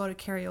of people go to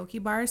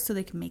karaoke bars so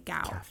they can make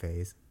out.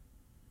 Cafes.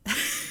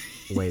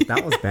 Wait,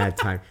 that was bad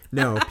time.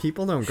 No,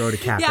 people don't go to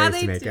cafes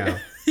to make out.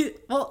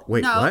 Well,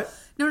 wait, no. what?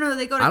 No,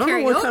 they go to I don't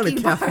karaoke know what kind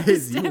of cafes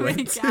bars you to went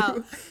make to.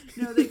 out.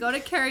 No, they go to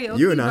karaoke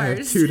You and I bars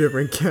have two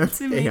different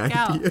cafe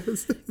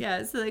ideas.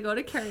 Yeah, so they go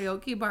to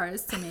karaoke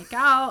bars to make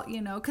out, you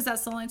know, because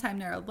that's the only time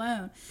they're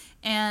alone.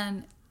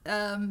 And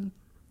I'm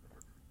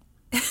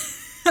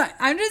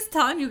just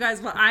telling you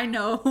guys what I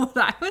know, what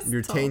I was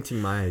You're told.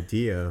 tainting my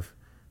idea of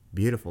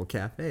beautiful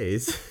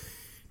cafes.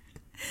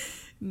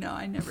 No,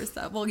 I never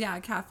said. Well, yeah,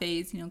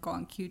 cafes, you know, go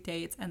on cute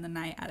dates and the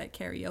night at a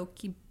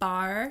karaoke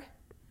bar.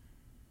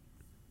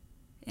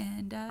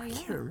 And I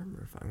can't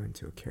remember if I went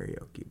to a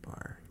karaoke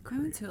bar. I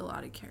went to a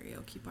lot of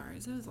karaoke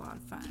bars. It was a lot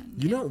of fun.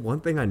 You know,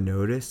 one thing I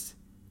noticed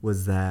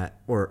was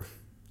that, or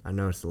I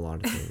noticed a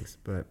lot of things,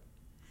 but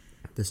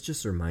this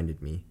just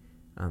reminded me,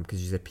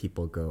 because you said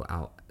people go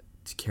out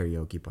to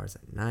karaoke bars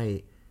at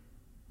night.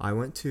 I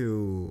went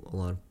to a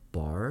lot of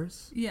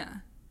bars. Yeah.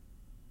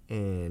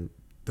 And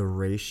the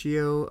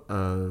ratio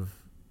of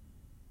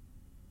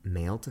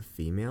male to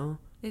female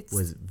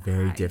was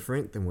very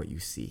different than what you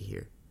see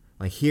here.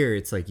 Like here,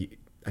 it's like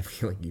I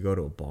feel like you go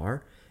to a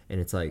bar and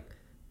it's like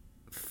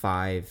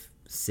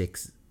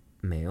 5-6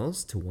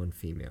 males to 1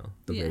 female,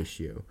 the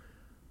ratio.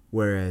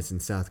 Whereas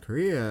in South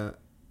Korea,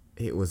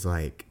 it was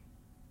like,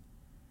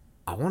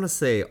 I want to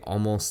say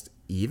almost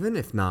even,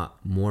 if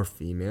not more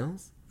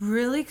females.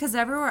 Really? Because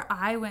everywhere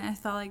I went, I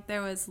felt like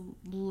there was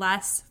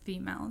less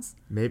females.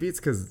 Maybe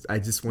it's because I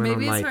just went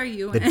on like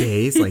the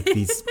days, like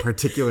these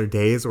particular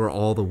days where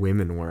all the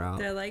women were out.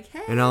 They're like,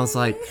 hey. And I was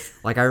like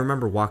I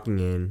remember walking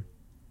in,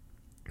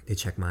 they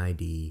checked my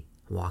ID,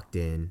 walked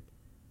in,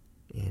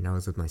 and I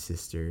was with my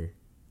sister.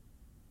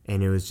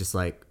 And it was just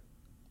like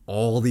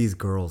all these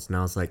girls. And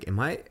I was like, am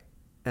I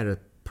at a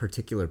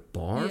particular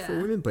bar for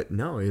women? But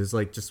no, it was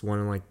like just one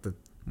of like the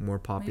more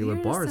popular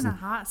Maybe you're bars. Just in a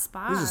hot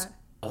spot. It was just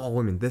all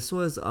women. This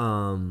was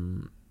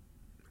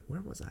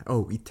where was I?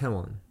 Oh,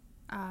 Itaewon.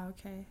 Ah,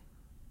 okay.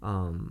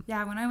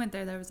 Yeah, when I went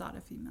there was a lot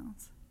of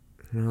females.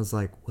 And I was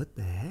like, what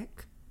the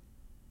heck?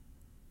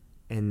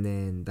 And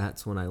then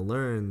that's when I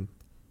learned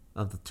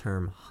of the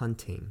term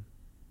hunting.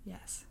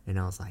 Yes. And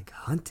I was like,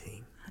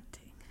 hunting?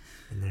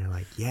 And they're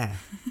like, yeah.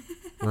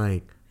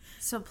 Like.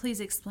 So please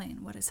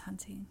explain, what is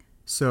hunting?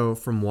 So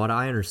from what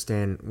I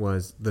understand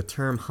was the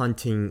term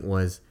hunting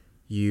was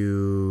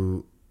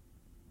you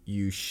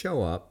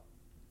show up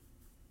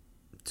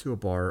to a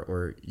bar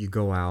or you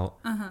go out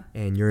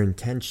and your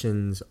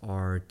intentions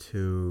are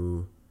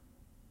to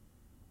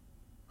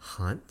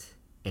hunt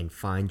and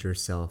find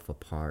yourself a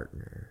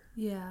partner.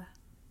 Yeah.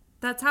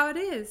 That's how it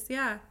is.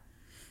 Yeah.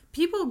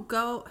 people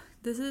go,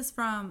 this is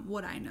from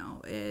what I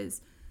know,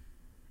 is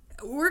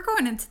we're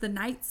going into the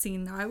night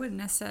scene, though. I wouldn't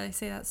necessarily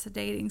say that's a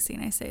dating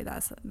scene. I say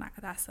that's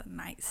a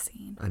night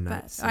scene.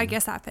 But I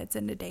guess that fits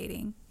into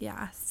dating.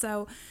 Yeah.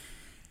 So,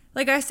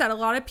 like I said, a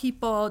lot of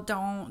people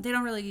don't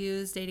really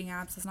use dating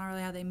apps. That's not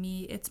really how they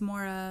meet. It's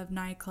more of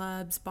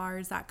nightclubs,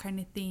 bars, that kind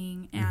of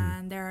thing.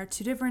 And there are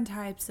two different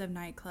types of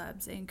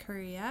nightclubs in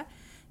Korea.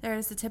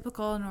 There's the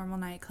typical normal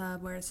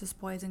nightclub where it's just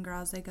boys and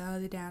girls. They go,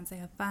 they dance, they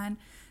have fun.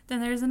 Then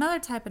there's another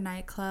type of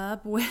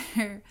nightclub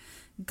where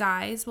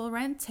guys will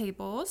rent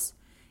tables,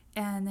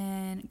 and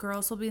then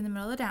girls will be in the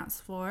middle of the dance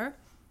floor,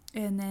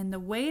 and then the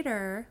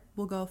waiter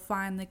will go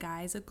find the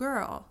guys a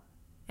girl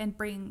and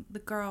bring the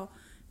girl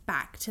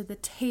back to the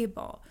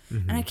table.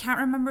 And I can't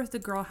remember if the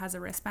girl has a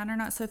wristband or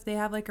not. So if they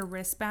have like a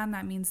wristband,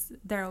 that means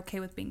they're okay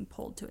with being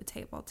pulled to a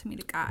table to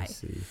meet a guy.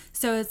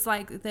 So it's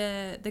like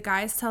the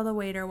guys tell the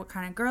waiter what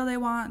kind of girl they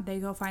want. They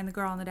go find the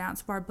girl on the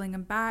dance floor, bring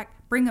them back.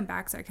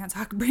 So I can't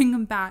talk. Bring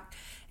them back.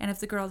 And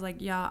if the girl's like,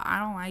 yeah, I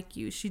don't like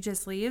you, she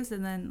just leaves.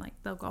 And then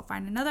like they'll go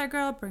find another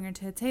girl, bring her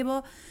to a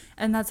table,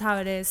 and that's how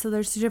it is. So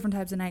there's two different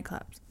types of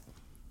nightclubs.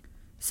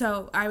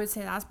 So I would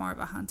say that's more of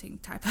a hunting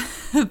type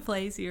of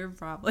place you're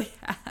probably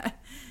at.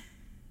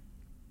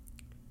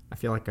 I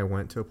feel like I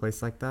went to a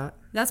place like that.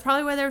 That's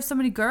probably why there were so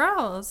many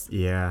girls.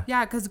 Yeah.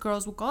 Yeah, because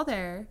girls will go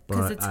there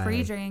because it's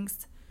free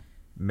drinks.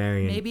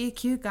 Maybe a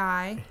cute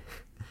guy.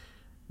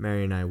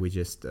 Mary and I, we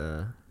just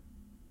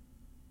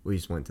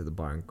went to the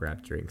bar and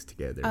grabbed drinks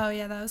together. Oh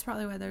yeah, that was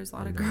probably why there's a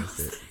lot of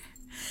girls.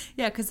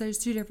 Yeah, because there's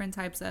two different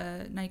types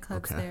of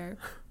nightclubs there.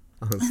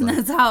 And like,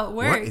 that's how it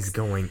works. What is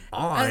going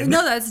on?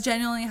 No, that's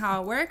genuinely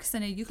how it works.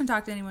 And you can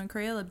talk to anyone in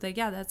Korea, they'll be like,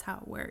 yeah, that's how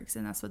it works.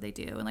 And that's what they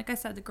do. And like I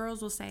said, the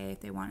girls will say if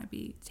they want to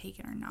be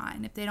taken or not.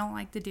 And if they don't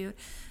like the dude,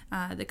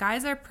 the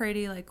guys are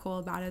pretty like cool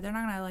about it. They're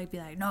not going to like be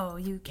like, no,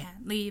 you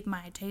can't leave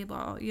my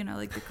table. You know,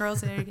 like the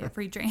girls are there to get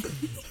free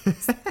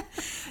drinks.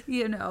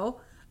 You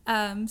know?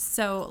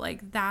 So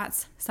like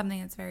that's something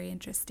that's very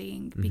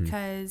interesting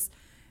because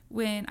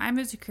when I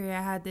moved to Korea,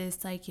 I had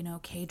this like, you know,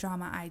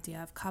 K-drama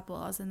idea of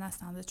couples, and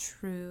that's not the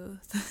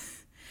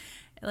truth.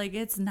 Like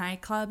its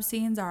nightclub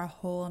scenes are a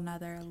whole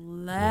nother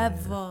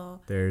level.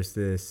 Yeah. There's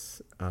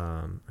this,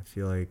 I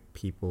feel like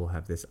people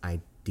have this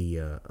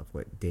idea of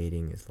what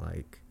dating is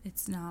like.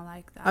 It's not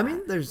like that. I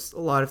mean, there's a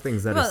lot of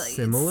things that are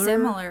similar. It's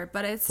similar,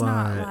 but it's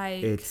not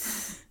like...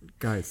 It's,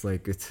 guys,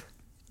 like it's...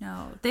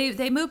 No,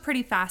 they move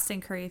pretty fast in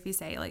Korea. If you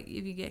say like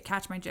if you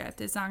catch my drift,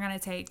 it's not gonna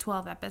take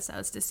 12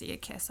 episodes to see a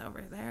kiss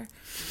over there.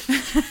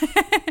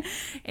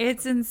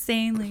 It's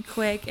insanely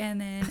quick, and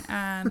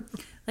then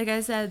like I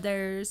said,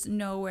 there's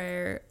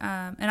nowhere.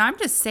 And I'm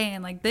just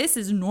saying like this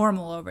is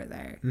normal over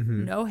there.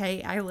 No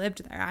hate, I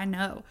lived there, I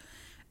know.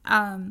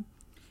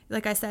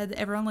 Like I said,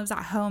 everyone lives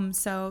at home,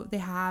 so they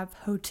have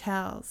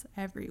hotels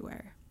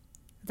everywhere.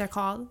 They're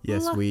called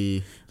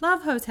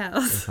love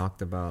hotels. We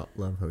talked about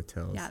love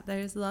hotels. Yeah,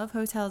 there's love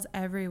hotels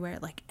everywhere,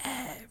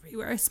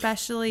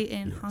 especially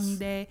in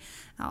Hongdae,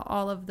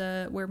 all of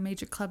where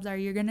major clubs are.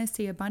 You're gonna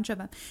see a bunch of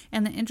them.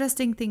 And the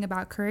interesting thing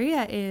about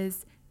Korea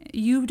is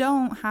you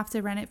don't have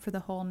to rent it for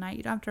the whole night.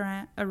 You don't have to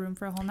rent a room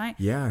for a whole night.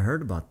 Yeah, I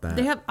heard about that.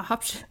 They have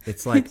options.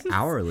 It's like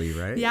hourly,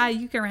 right? Yeah,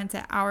 you can rent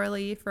it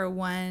hourly for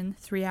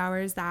 3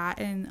 hours, that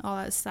and all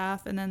that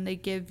stuff, and then they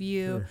give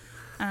you.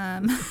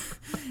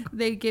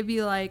 They give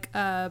you like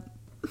a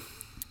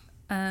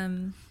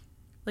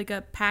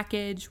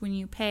package when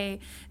you pay.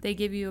 They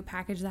give you a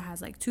package that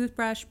has like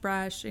toothbrush,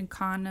 brush, and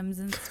condoms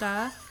and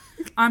stuff.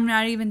 I'm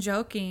not even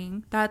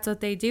joking. That's what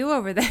they do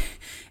over there,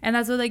 and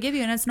that's what they give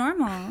you, and it's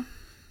normal.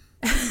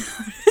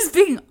 Just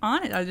being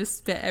honest, I just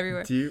spit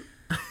everywhere. Do you?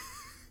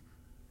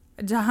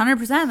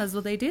 100%. That's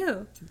what they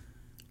do.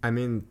 I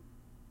mean,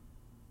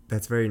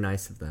 that's very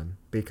nice of them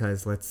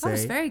because let's say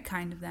it's very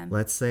kind of them.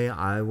 Let's say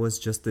I was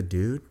just a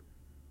dude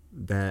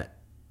that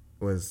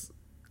was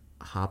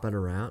hopping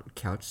around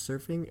couch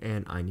surfing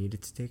and I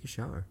needed to take a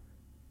shower.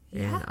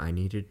 Yeah. And I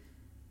needed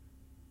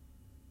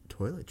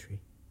toiletry.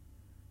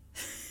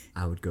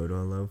 I would go to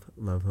a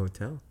love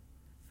hotel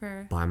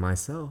by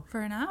myself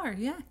for an hour.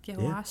 Yeah, get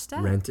washed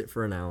up. Rent it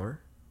for an hour,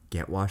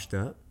 get washed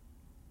up,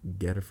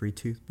 get a free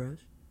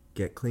toothbrush,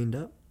 get cleaned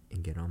up,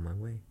 and get on my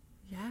way.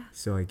 Yeah.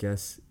 So I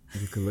guess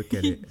you could look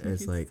at it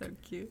as like so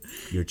cute.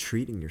 You're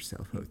treating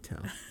yourself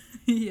hotel.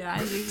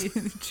 Yeah,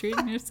 you're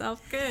treating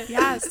yourself good.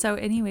 Yeah. So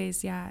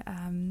anyways,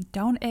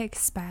 don't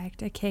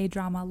expect a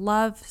K-drama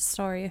love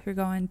story if you're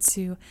going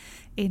to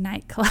a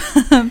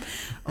nightclub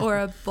or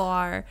a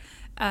bar.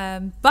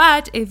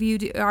 But if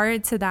you are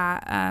into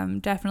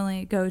that,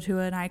 definitely go to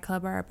a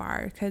nightclub or a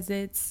bar because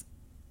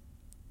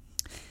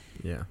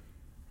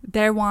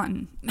they're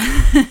wanting.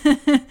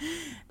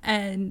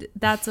 And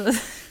that's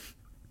what...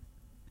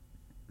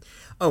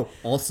 Oh,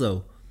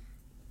 also,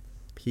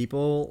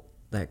 people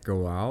that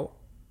go out,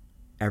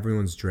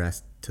 everyone's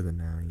dressed to the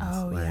nines.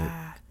 Oh,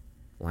 yeah.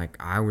 Like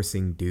I was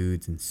seeing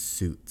dudes in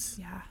suits.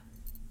 Yeah.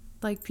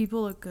 Like,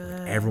 people look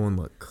good. Everyone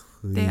look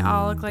clean. They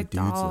all look like the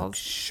dudes dogs. look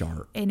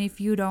sharp. And if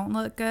you don't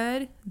look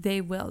good,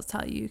 they will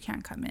tell you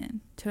can't come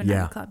in to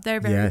another club. They're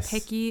very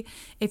picky.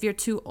 If you're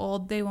too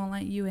old, they won't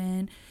let you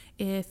in.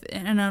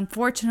 And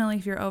unfortunately,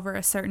 if you're over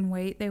a certain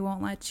weight, they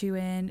won't let you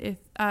in. If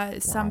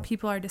some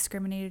people are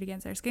discriminated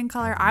against their skin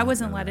color, I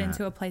wasn't let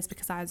into a place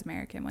because I was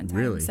American one time.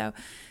 Really? So,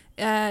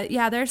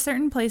 yeah, there are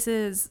certain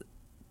places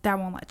that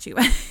won't let you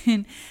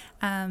in.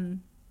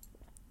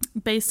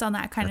 Based on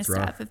that kind of stuff.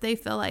 Rough. If they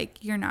feel like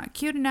you're not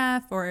cute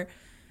enough or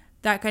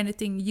that kind of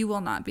thing, you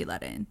will not be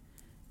let in.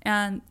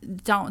 And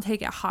don't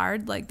take it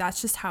hard. Like,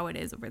 that's just how it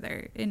is over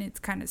there. And it's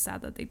kind of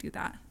sad that they do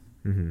that.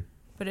 Mm-hmm.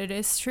 But it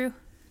is true.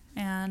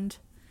 And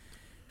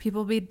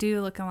people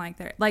do looking like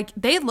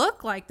they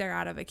look like they're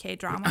out of a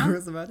K-drama. I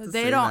was about to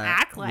say they don't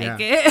act like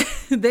it.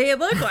 They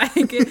look like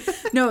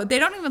it. No, they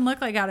don't even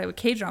look like out of a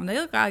K-drama. They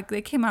look like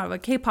they came out of a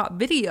K-pop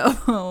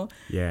video.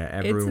 Yeah,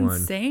 everyone.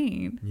 It's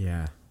insane.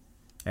 Yeah.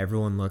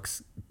 Everyone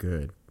looks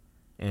good.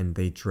 And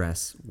they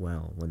dress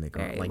well when they go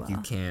out. Like, you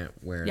can't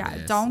wear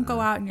this. Don't go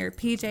out in your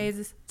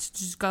PJs.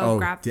 Just go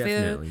grab food.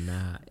 Definitely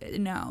not.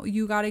 No,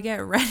 you got to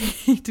get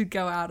ready to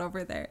go out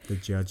over there. The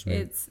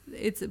judgment.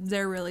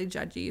 They're really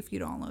judgy if you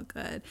don't look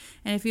good.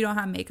 And if you don't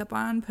have makeup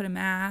on, put a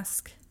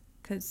mask.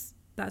 Because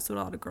that's what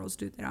a lot of girls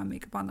do. They don't have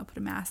makeup on. They'll put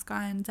a mask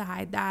on to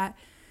hide that.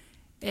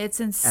 It's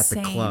insane.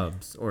 At the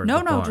clubs or no,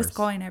 the bars? Just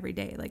going every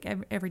day. Like,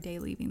 every day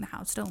leaving the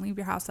house. Don't leave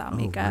your house without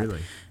makeup.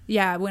 Really?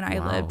 Yeah, when I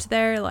lived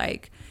there,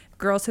 like...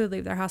 girls who would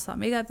leave their house without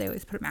makeup, they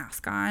always put a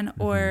mask on.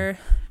 Mm-hmm. Or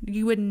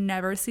you would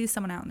never see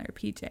someone out in their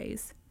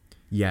PJs.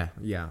 Yeah.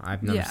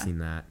 I've never seen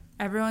that.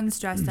 Everyone's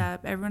dressed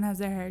up. Everyone has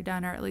their hair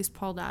done or at least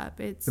pulled up.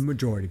 It's the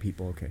majority of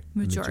people, okay.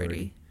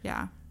 Majority.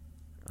 Yeah.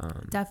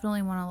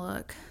 Definitely want to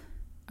look.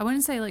 I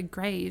wouldn't say like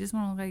great. You just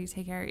want to look like you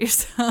take care of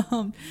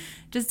yourself.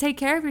 Just take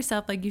care of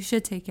yourself like you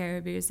should take care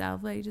of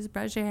yourself. Like, just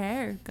brush your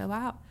hair. Go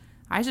out.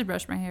 I should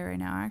brush my hair right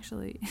now,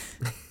 actually.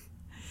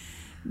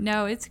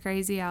 No, it's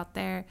crazy out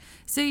there.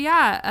 So,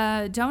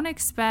 yeah, don't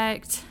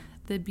expect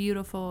the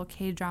beautiful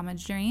K-drama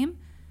dream.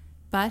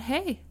 But,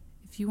 hey,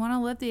 if you want to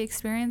live the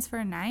experience for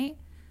a night,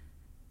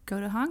 go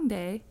to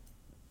Hongdae.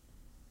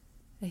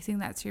 I think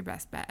that's your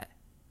best bet.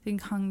 I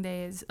think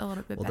Hongdae is a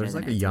little bit better. Well, there's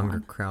like a younger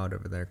crowd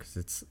over there because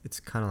it's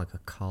kind of like a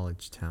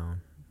college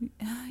town,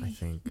 I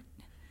think.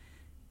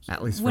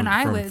 At least when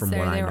I was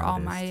there, they were all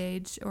my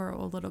age or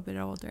a little bit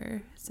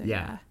older. So,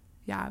 yeah.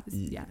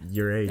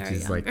 Your age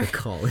is young. Like the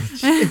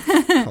college.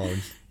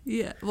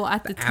 Yeah. Well,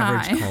 at the time,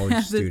 average college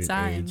at student the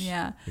time, age,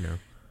 yeah. You know,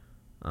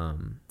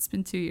 it's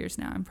been 2 years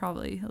now. I'm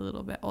probably a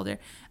little bit older.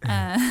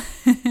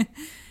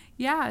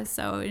 Yeah.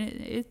 So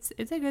it's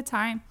a good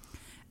time.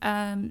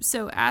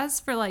 So as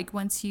for like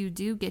once you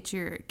do get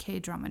your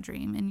K-drama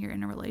dream and you're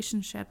in a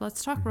relationship,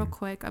 let's talk real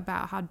quick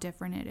about how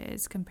different it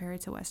is compared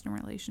to Western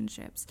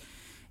relationships.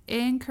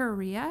 In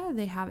Korea,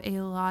 they have a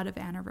lot of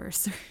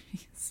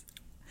anniversaries.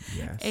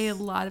 Yes. A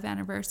lot of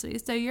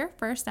anniversaries. So your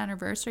first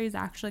anniversary is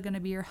actually going to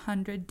be your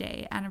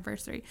 100-day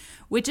anniversary,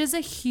 which is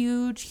a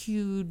huge,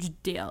 huge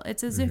deal.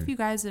 It's as if you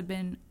guys have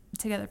been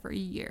together for a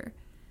year.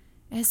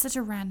 It's such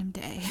a random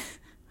day.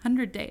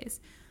 100 days.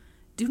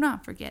 Do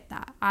not forget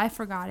that. I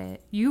forgot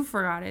it. You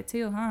forgot it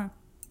too, huh?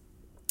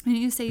 And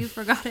you say you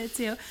forgot it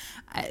too.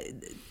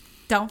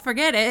 Don't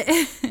forget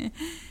it.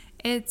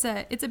 It's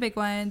a big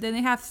one. Then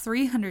they have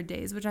 300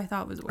 days, which I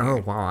thought was weird.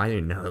 Oh, wow. I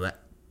didn't know that.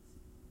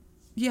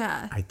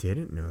 Yeah. I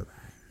didn't know that.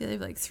 Yeah, they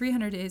have like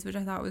 300 days, which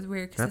I thought was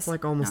weird. That's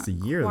like almost a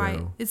year,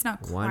 though. It's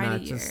not quite Why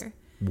not a year. Just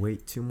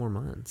wait 2 more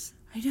months?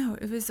 I know.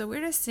 It was the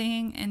weirdest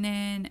thing. And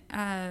then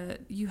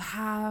you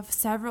have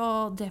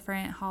several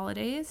different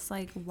holidays,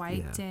 like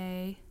White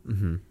Day.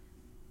 Mm-hmm.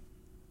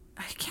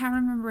 I can't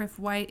remember if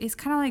it's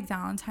kind of like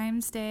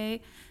Valentine's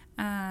Day.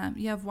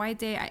 You have White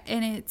Day,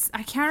 and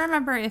I can't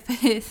remember if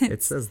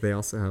it says they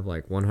also have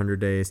like 100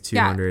 days,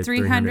 200,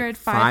 300,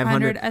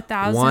 500,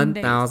 1,000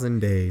 1,000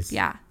 days.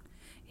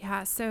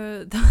 Yeah,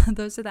 so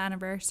those are the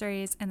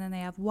anniversaries, and then they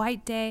have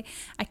White Day.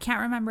 I can't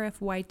remember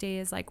if White Day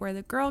is like where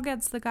the girl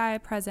gets the guy a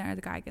present or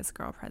the guy gets the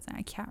girl a present.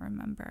 I can't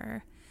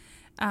remember.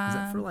 Is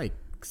that for like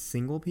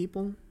single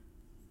people?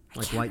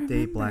 Like White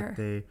Day, Black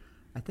Day?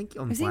 I think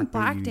on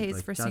Black Day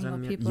is for single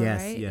people,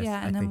 right? Yes,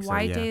 yeah, and then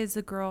White Day is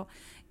the girl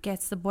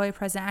gets the boy a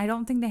present. I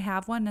don't think they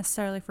have one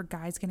necessarily for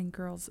guys getting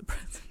girls a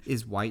present.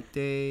 Is White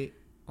Day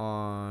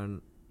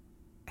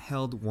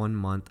held 1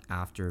 month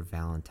after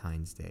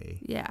Valentine's Day?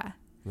 Yeah.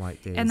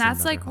 White Day, and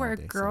that's like where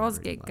girls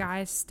get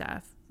guys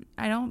stuff.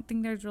 I don't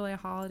think there's really a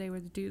holiday where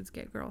the dudes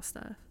get girl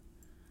stuff.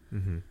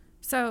 Mm-hmm.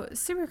 So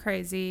super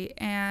crazy.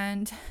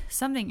 And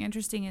something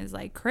interesting is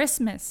like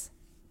Christmas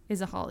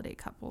is a holiday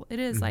couple. It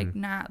is like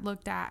not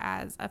looked at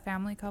as a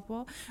family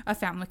holiday.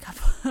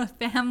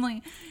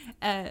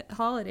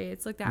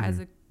 It's looked at as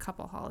a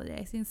couple holiday.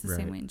 I think it's the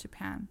same way in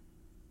Japan.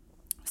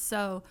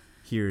 So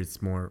here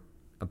it's more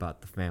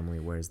about the family,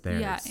 whereas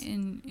there,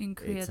 in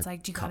Korea it's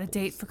like, do you got a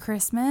date for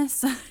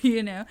Christmas?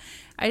 You know,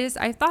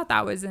 I thought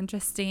that was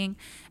interesting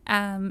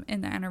in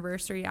the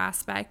anniversary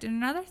aspect. And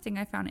another thing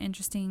I found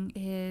interesting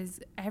is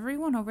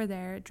everyone over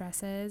there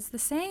dresses the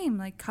same.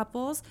 Like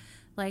couples,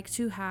 like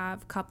to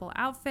have couple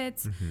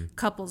outfits.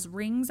 Couples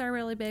rings are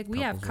really big. We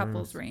have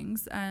couples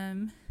rings.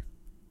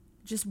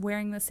 Just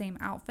wearing the same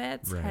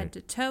outfits, head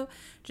to toe,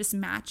 just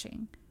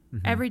matching.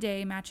 Every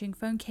day, matching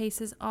phone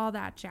cases, all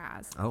that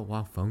jazz. Oh,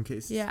 wow. Phone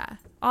cases? Yeah.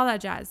 All that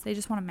jazz. They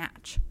just want to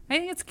match. I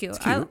think it's cute.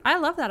 It's cute. I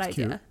love that idea.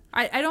 Cute.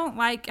 I don't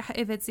like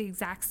if it's the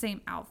exact same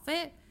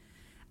outfit.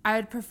 I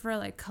would prefer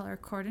like color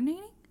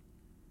coordinating.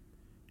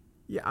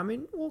 Yeah, I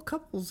mean, well,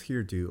 couples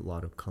here do a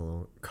lot of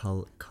color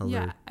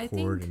coordinating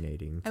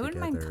together. I wouldn't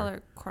mind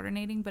color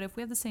coordinating, but if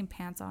we have the same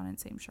pants on and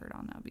same shirt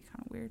on, that would be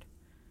kind of weird.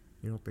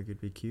 You don't think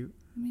it'd be cute?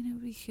 I mean, it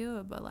would be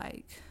cute, but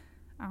like,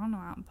 I don't know,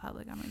 out in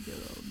public, I might be a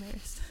little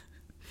embarrassed.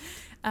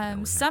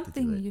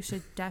 Something you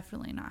should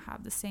definitely not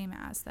have the same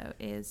as, though,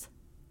 is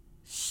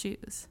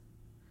shoes.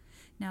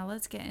 Now,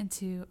 let's get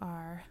into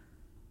our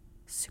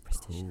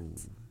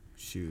superstitions. Oh,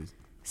 shoes.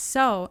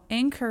 So,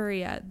 in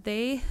Korea,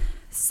 they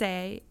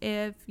say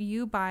if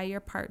you buy your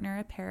partner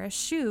a pair of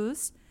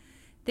shoes,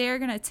 they're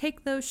going to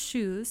take those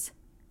shoes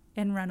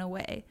and run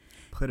away.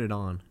 Put it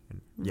on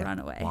and run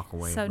away. Walk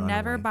away. So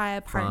never buy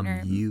a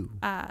partner. From you.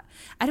 I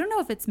don't know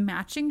if it's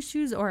matching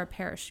shoes or a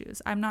pair of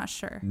shoes. I'm not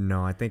sure.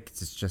 No, I think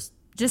it's just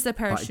a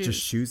pair of shoes.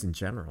 Just shoes in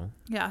general.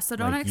 Yeah, so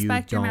don't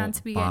expect your man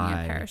to be getting you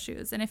a pair of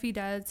shoes. And if he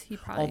does, he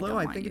probably Although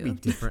I think it'd be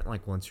different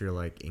like once you're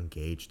like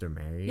engaged or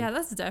married. Yeah,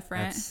 that's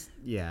different.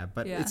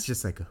 But it's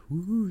just like a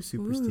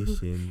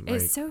superstition. Like,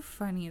 it's so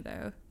funny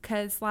though,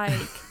 because like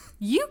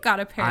you got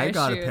a pair of shoes.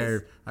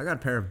 I got a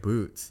pair of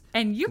boots.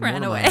 And you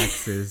ran away. One of my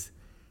exes.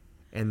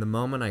 And the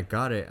moment I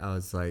got it, I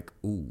was like,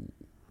 ooh.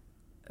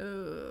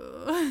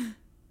 And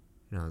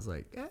I was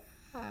like,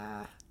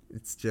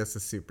 it's just a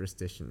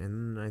superstition.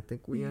 And I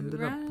think we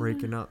ended up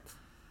breaking up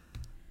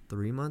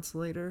 3 months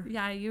later.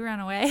 Yeah, you ran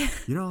away.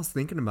 You know, I was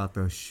thinking about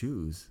those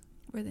shoes.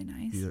 Were they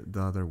nice?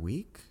 The other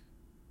week.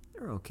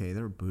 They're okay.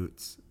 They're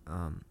boots.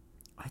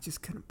 I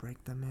just couldn't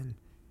break them in.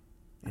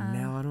 And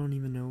now I don't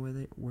even know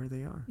where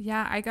they are.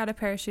 Yeah, I got a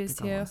pair of shoes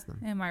too.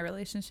 And my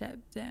relationship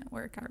didn't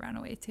work. I ran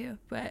away too.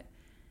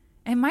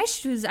 And my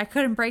shoes, I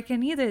couldn't break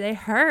in either. They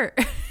hurt.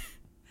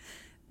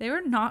 They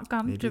were not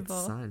comfortable. Maybe it's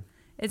a sign.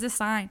 It's a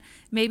sign.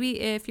 Maybe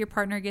if your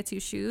partner gets you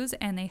shoes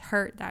and they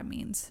hurt, that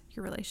means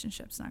your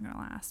relationship's not going to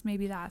last.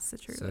 Maybe that's the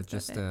truth. So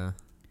just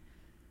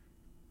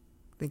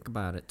think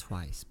about it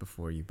twice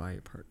before you buy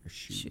your partner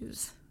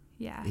shoes.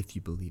 Yeah. If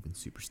you believe in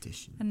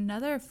superstition.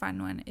 Another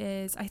fun one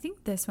is, I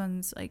think this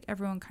one's like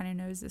everyone kind of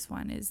knows this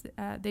one, is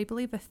they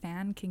believe a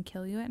fan can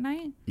kill you at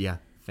night. Yeah.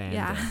 Fan.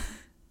 Yeah.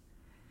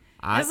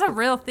 It's a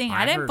real thing.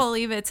 I didn't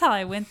believe it till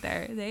I went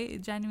there. They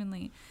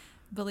genuinely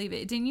believe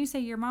it. Didn't you say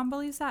your mom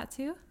believes that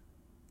too?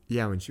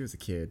 Yeah, when she was a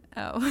kid.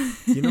 Oh.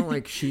 You know,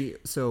 like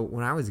so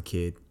when I was a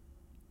kid,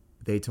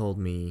 they told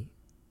me,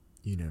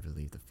 you never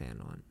leave the fan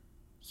on.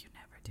 You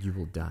never do. You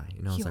will die.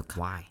 And I was like,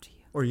 why?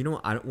 Or you know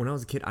what? When I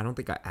was a kid, I don't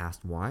think I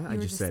asked why. I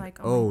just said, like,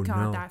 oh my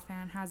God, no. that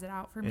fan has it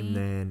out for me. And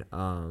then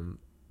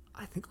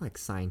I think like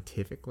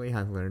scientifically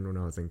I learned when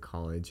I was in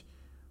college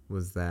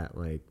was that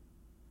like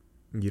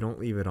you don't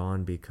leave it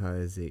on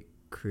because it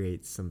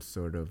creates some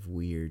sort of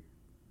weird,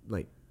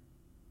 like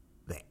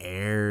the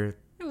air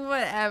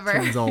whatever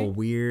turns all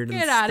weird and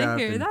get stuff. Out of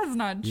here. That's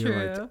not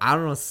true. Like, I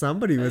don't know.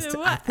 Somebody was.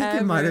 I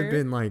think it might have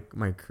been like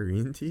my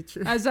Korean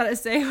teacher. I was about to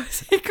say,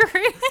 was it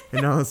Korean?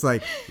 And I was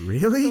like,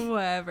 really?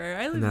 Whatever.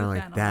 I live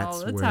with that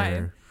all the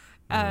time.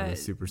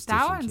 Superstition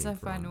that one's a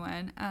fun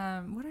one.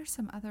 What are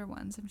some other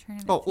ones? I'm trying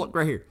to. Oh, look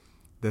right here.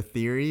 The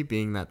theory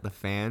being that the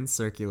fan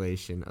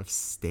circulation of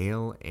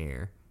stale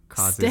air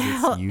causes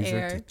its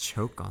user to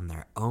choke on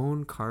their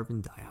own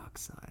carbon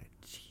dioxide.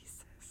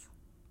 Jesus,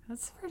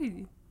 that's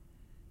pretty.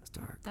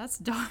 Dark. That's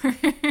dark.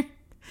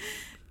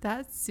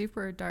 That's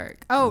super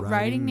dark. Oh,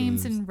 writing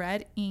names in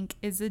red ink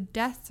is a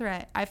death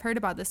threat. I've heard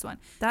about this one.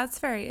 That's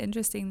very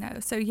interesting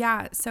though. So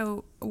yeah,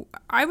 so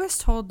I was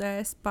told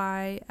this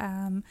by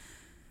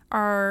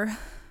our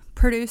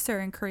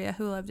producer in Korea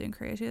who lived in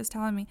Korea. She was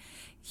telling me,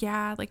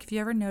 yeah, like if you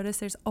ever notice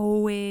there's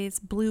always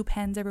blue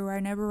pens everywhere.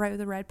 I never write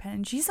with a red pen.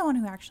 And she's the one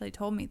who actually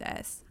told me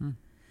this.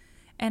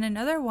 And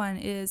another one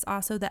is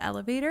also the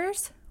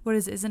elevators. What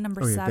is it? Is it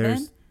number 7?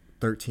 There's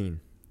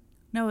 13.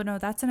 No,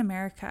 that's in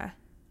America.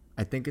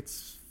 I think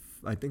it's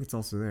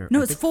also there.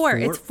 No, it's 4.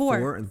 It's 4.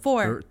 4 and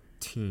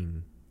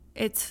 13.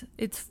 It's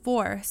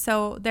 4.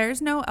 So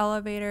there's no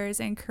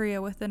elevators in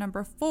Korea with the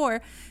number 4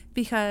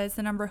 because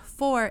the number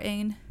 4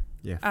 in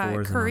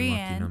 4 is Korean an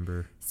unlucky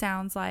number.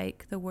 Sounds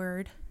like the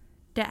word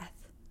death.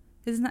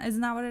 Isn't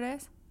that what it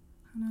is?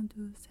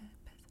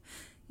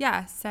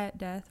 Yeah, set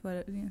death.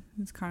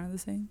 It's kind of the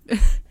same.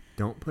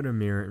 Don't put a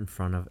mirror in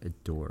front of a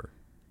door.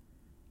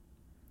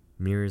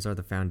 Mirrors are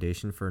the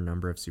foundation for a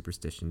number of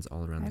superstitions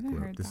all around the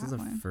globe. This is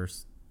the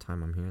first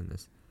time I'm hearing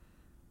this.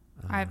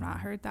 I've not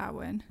heard that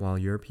one. While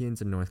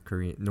Europeans and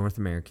North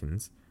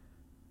Americans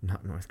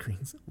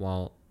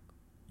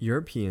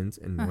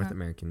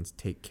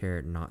take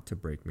care not to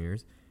break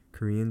mirrors,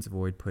 Koreans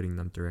avoid putting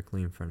them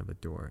directly in front of a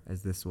door,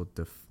 as this will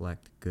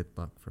deflect good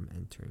luck from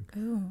entering.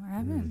 Oh, I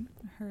haven't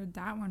heard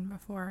that one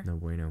before. No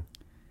bueno.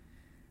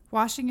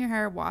 Washing your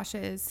hair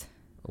washes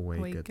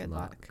away good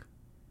luck.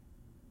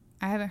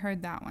 I haven't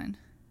heard that one.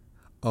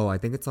 Oh, I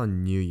think it's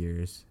on New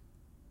Year's.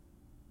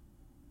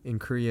 In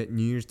Korea,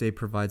 New Year's Day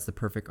provides the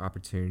perfect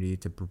opportunity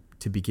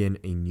to begin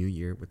a new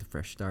year with a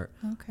fresh start.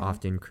 Okay.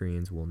 Often,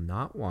 Koreans will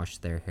not wash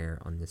their hair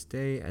on this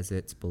day as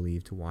it's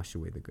believed to wash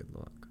away the good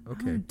luck.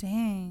 Okay. Oh,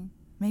 dang.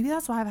 Maybe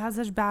that's why I've had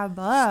such bad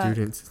luck.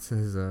 Students, it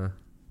says, where'd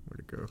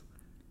it go?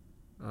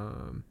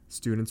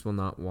 Students will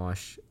not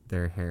wash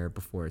their hair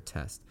before a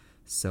test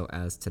so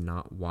as to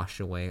not wash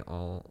away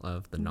all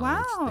of the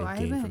knowledge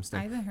they gained from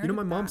studying. I haven't heard You know,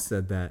 my of mom that.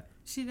 said that.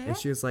 She did? And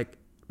she was like,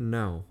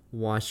 no,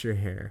 wash your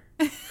hair.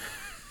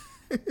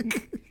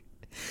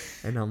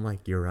 And I'm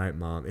like, you're right,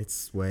 Mom. It's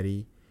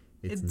sweaty.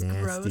 It's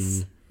nasty.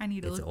 Gross. I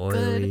need to it's look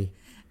oily.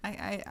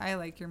 good. I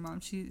like your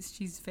mom.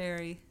 She's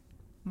very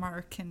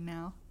Marcan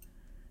now.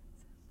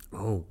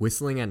 Oh,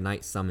 whistling at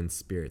night summons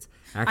spirits.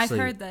 Actually,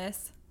 I've heard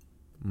this.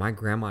 My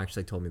grandma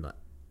actually told me that.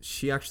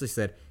 She actually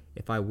said,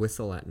 if I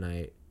whistle at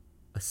night,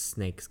 a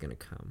snake's going to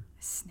come.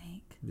 A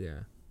snake? Yeah.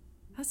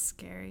 That's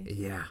scary.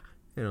 Yeah.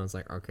 And I was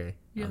like, okay,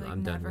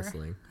 I'm done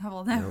whistling. I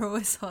will never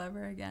whistle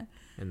ever again.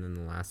 And then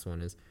the last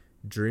one is,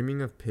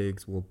 dreaming of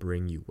pigs will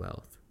bring you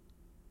wealth.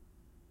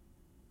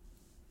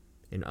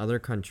 In other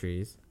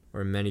countries,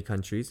 or many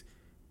countries,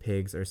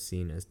 pigs are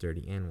seen as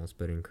dirty animals,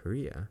 but in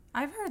Korea,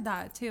 I've heard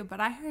that too, but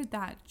I heard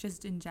that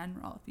just in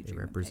general. If you they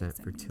dream of represent pigs,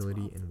 that means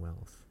fertility wealth. and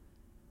wealth.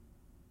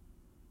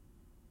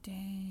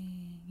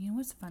 Dang. You know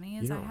what's funny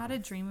is You know, I had a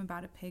dream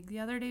about a pig the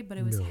other day, but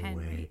it was No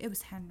Henry. way. It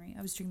was Henry.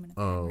 I was dreaming of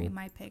Henry,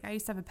 my pig. I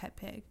used to have a pet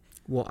pig,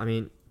 Well, I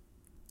mean,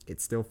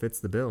 it still fits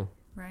the bill.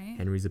 right?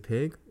 Henry's a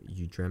pig.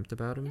 You dreamt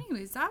about him.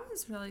 Anyways, that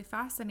was really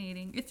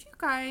fascinating. If you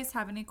guys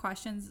have any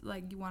questions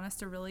like you want us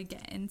to really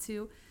get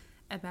into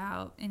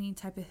about any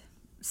type of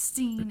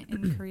scene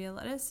in Korea,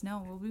 let us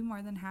know. We'll be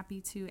more than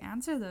happy to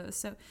answer those.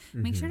 So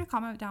make sure to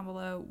comment down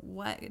below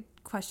what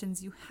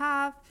questions you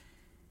have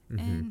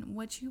and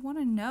what you want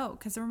to know,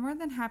 because we're more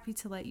than happy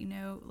to let you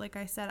know. Like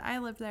I said, I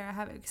lived there. I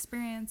have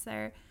experience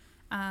there.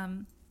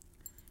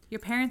 Your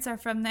parents are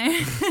from there.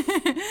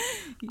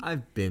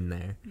 I've been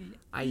there. Yeah.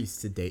 I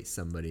used to date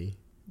somebody.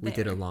 We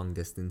did a long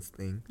distance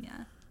thing.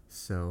 Yeah.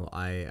 So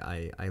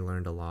I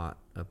learned a lot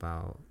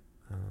about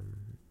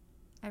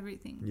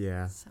Everything.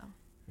 Yeah. So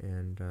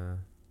and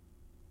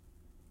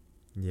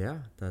yeah,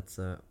 that's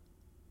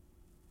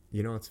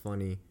you know, it's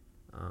funny.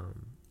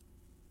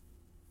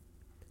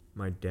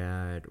 My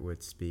dad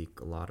would speak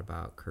a lot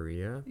about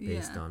Korea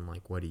based on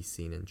like what he's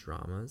seen in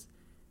dramas,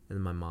 and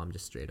then my mom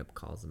just straight up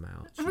calls him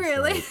out. She's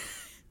really? like,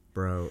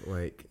 bro,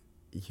 like,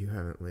 you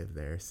haven't lived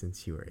there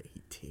since you were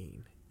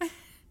 18.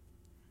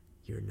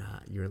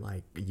 You're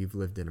like, you've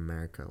lived in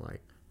America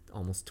like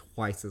almost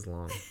twice as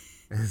long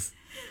as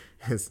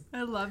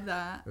I love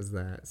that. as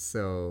that.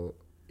 So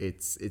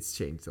it's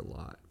changed a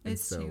lot. And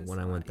It's so changed when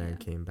a I went lot, there yeah. and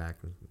came back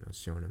and I was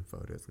showing him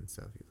photos and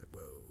stuff, he was like,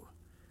 whoa.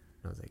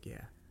 And I was like,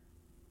 yeah,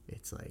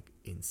 it's like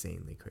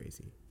insanely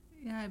crazy.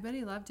 Yeah, I bet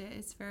he loved it.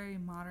 It's very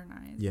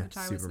modernized, Yeah, which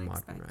I super wasn't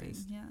expecting.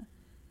 modernized. Yeah,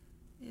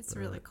 it's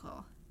really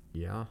cool.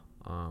 Yeah.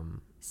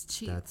 It's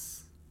cheap.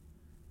 That's,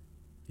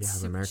 yeah, the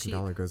Super American cheap.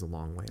 dollar goes a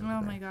long way over Oh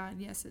there. my God,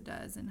 yes it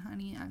does. And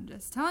honey, I'm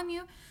just telling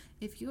you,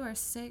 if you are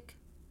sick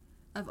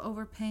of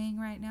overpaying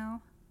right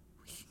now,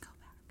 we can go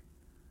back.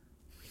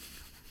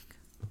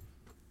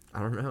 I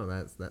don't know.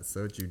 That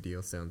soju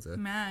deal sounds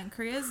Man,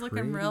 Korea's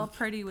looking real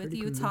pretty with pretty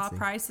Utah convincing.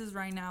 prices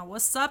right now.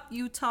 What's up,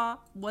 Utah?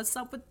 What's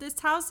up with this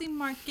housing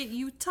market,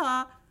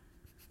 Utah?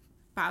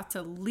 About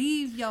to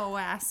leave yo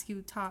ass,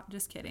 Utah.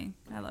 Just kidding.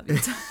 I love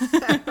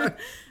Utah.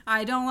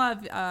 I don't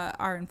love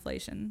our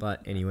inflation.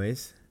 But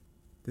anyways,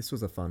 this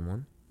was a fun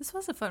one. This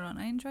was a fun one.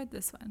 I enjoyed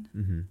this one.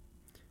 Mm-hmm.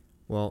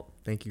 Well,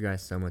 thank you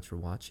guys so much for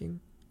watching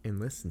and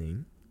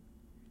listening.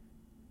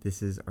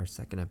 This is our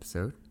second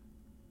episode.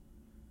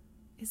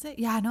 Is it?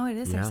 Yeah, no, it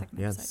is our second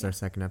yeah, episode. this is our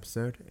second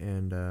episode,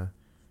 and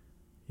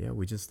yeah,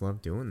 we just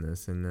love doing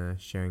this and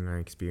sharing our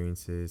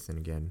experiences. And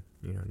again,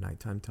 you know,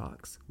 nighttime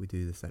talks. We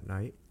do this at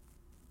night.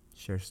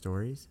 Share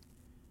stories,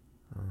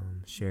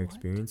 share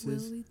experiences.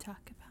 What will we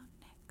talk about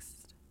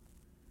next?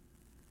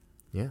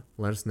 Yeah,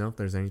 let us know if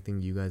there's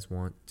anything you guys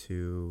want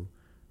to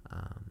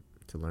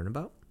learn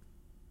about,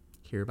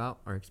 hear about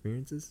our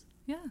experiences.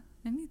 Yeah,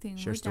 anything.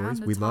 Share We're stories.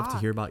 down to We'd love to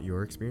talk. hear about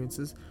your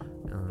experiences.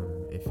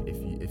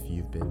 If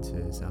you've been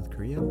to South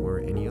Korea or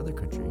any other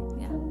country.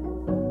 Yeah.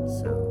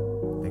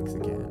 So thanks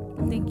again.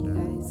 Thank you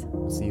And,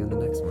 guys. See you in the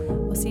next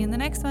one. We'll see you in the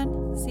next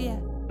one. See ya.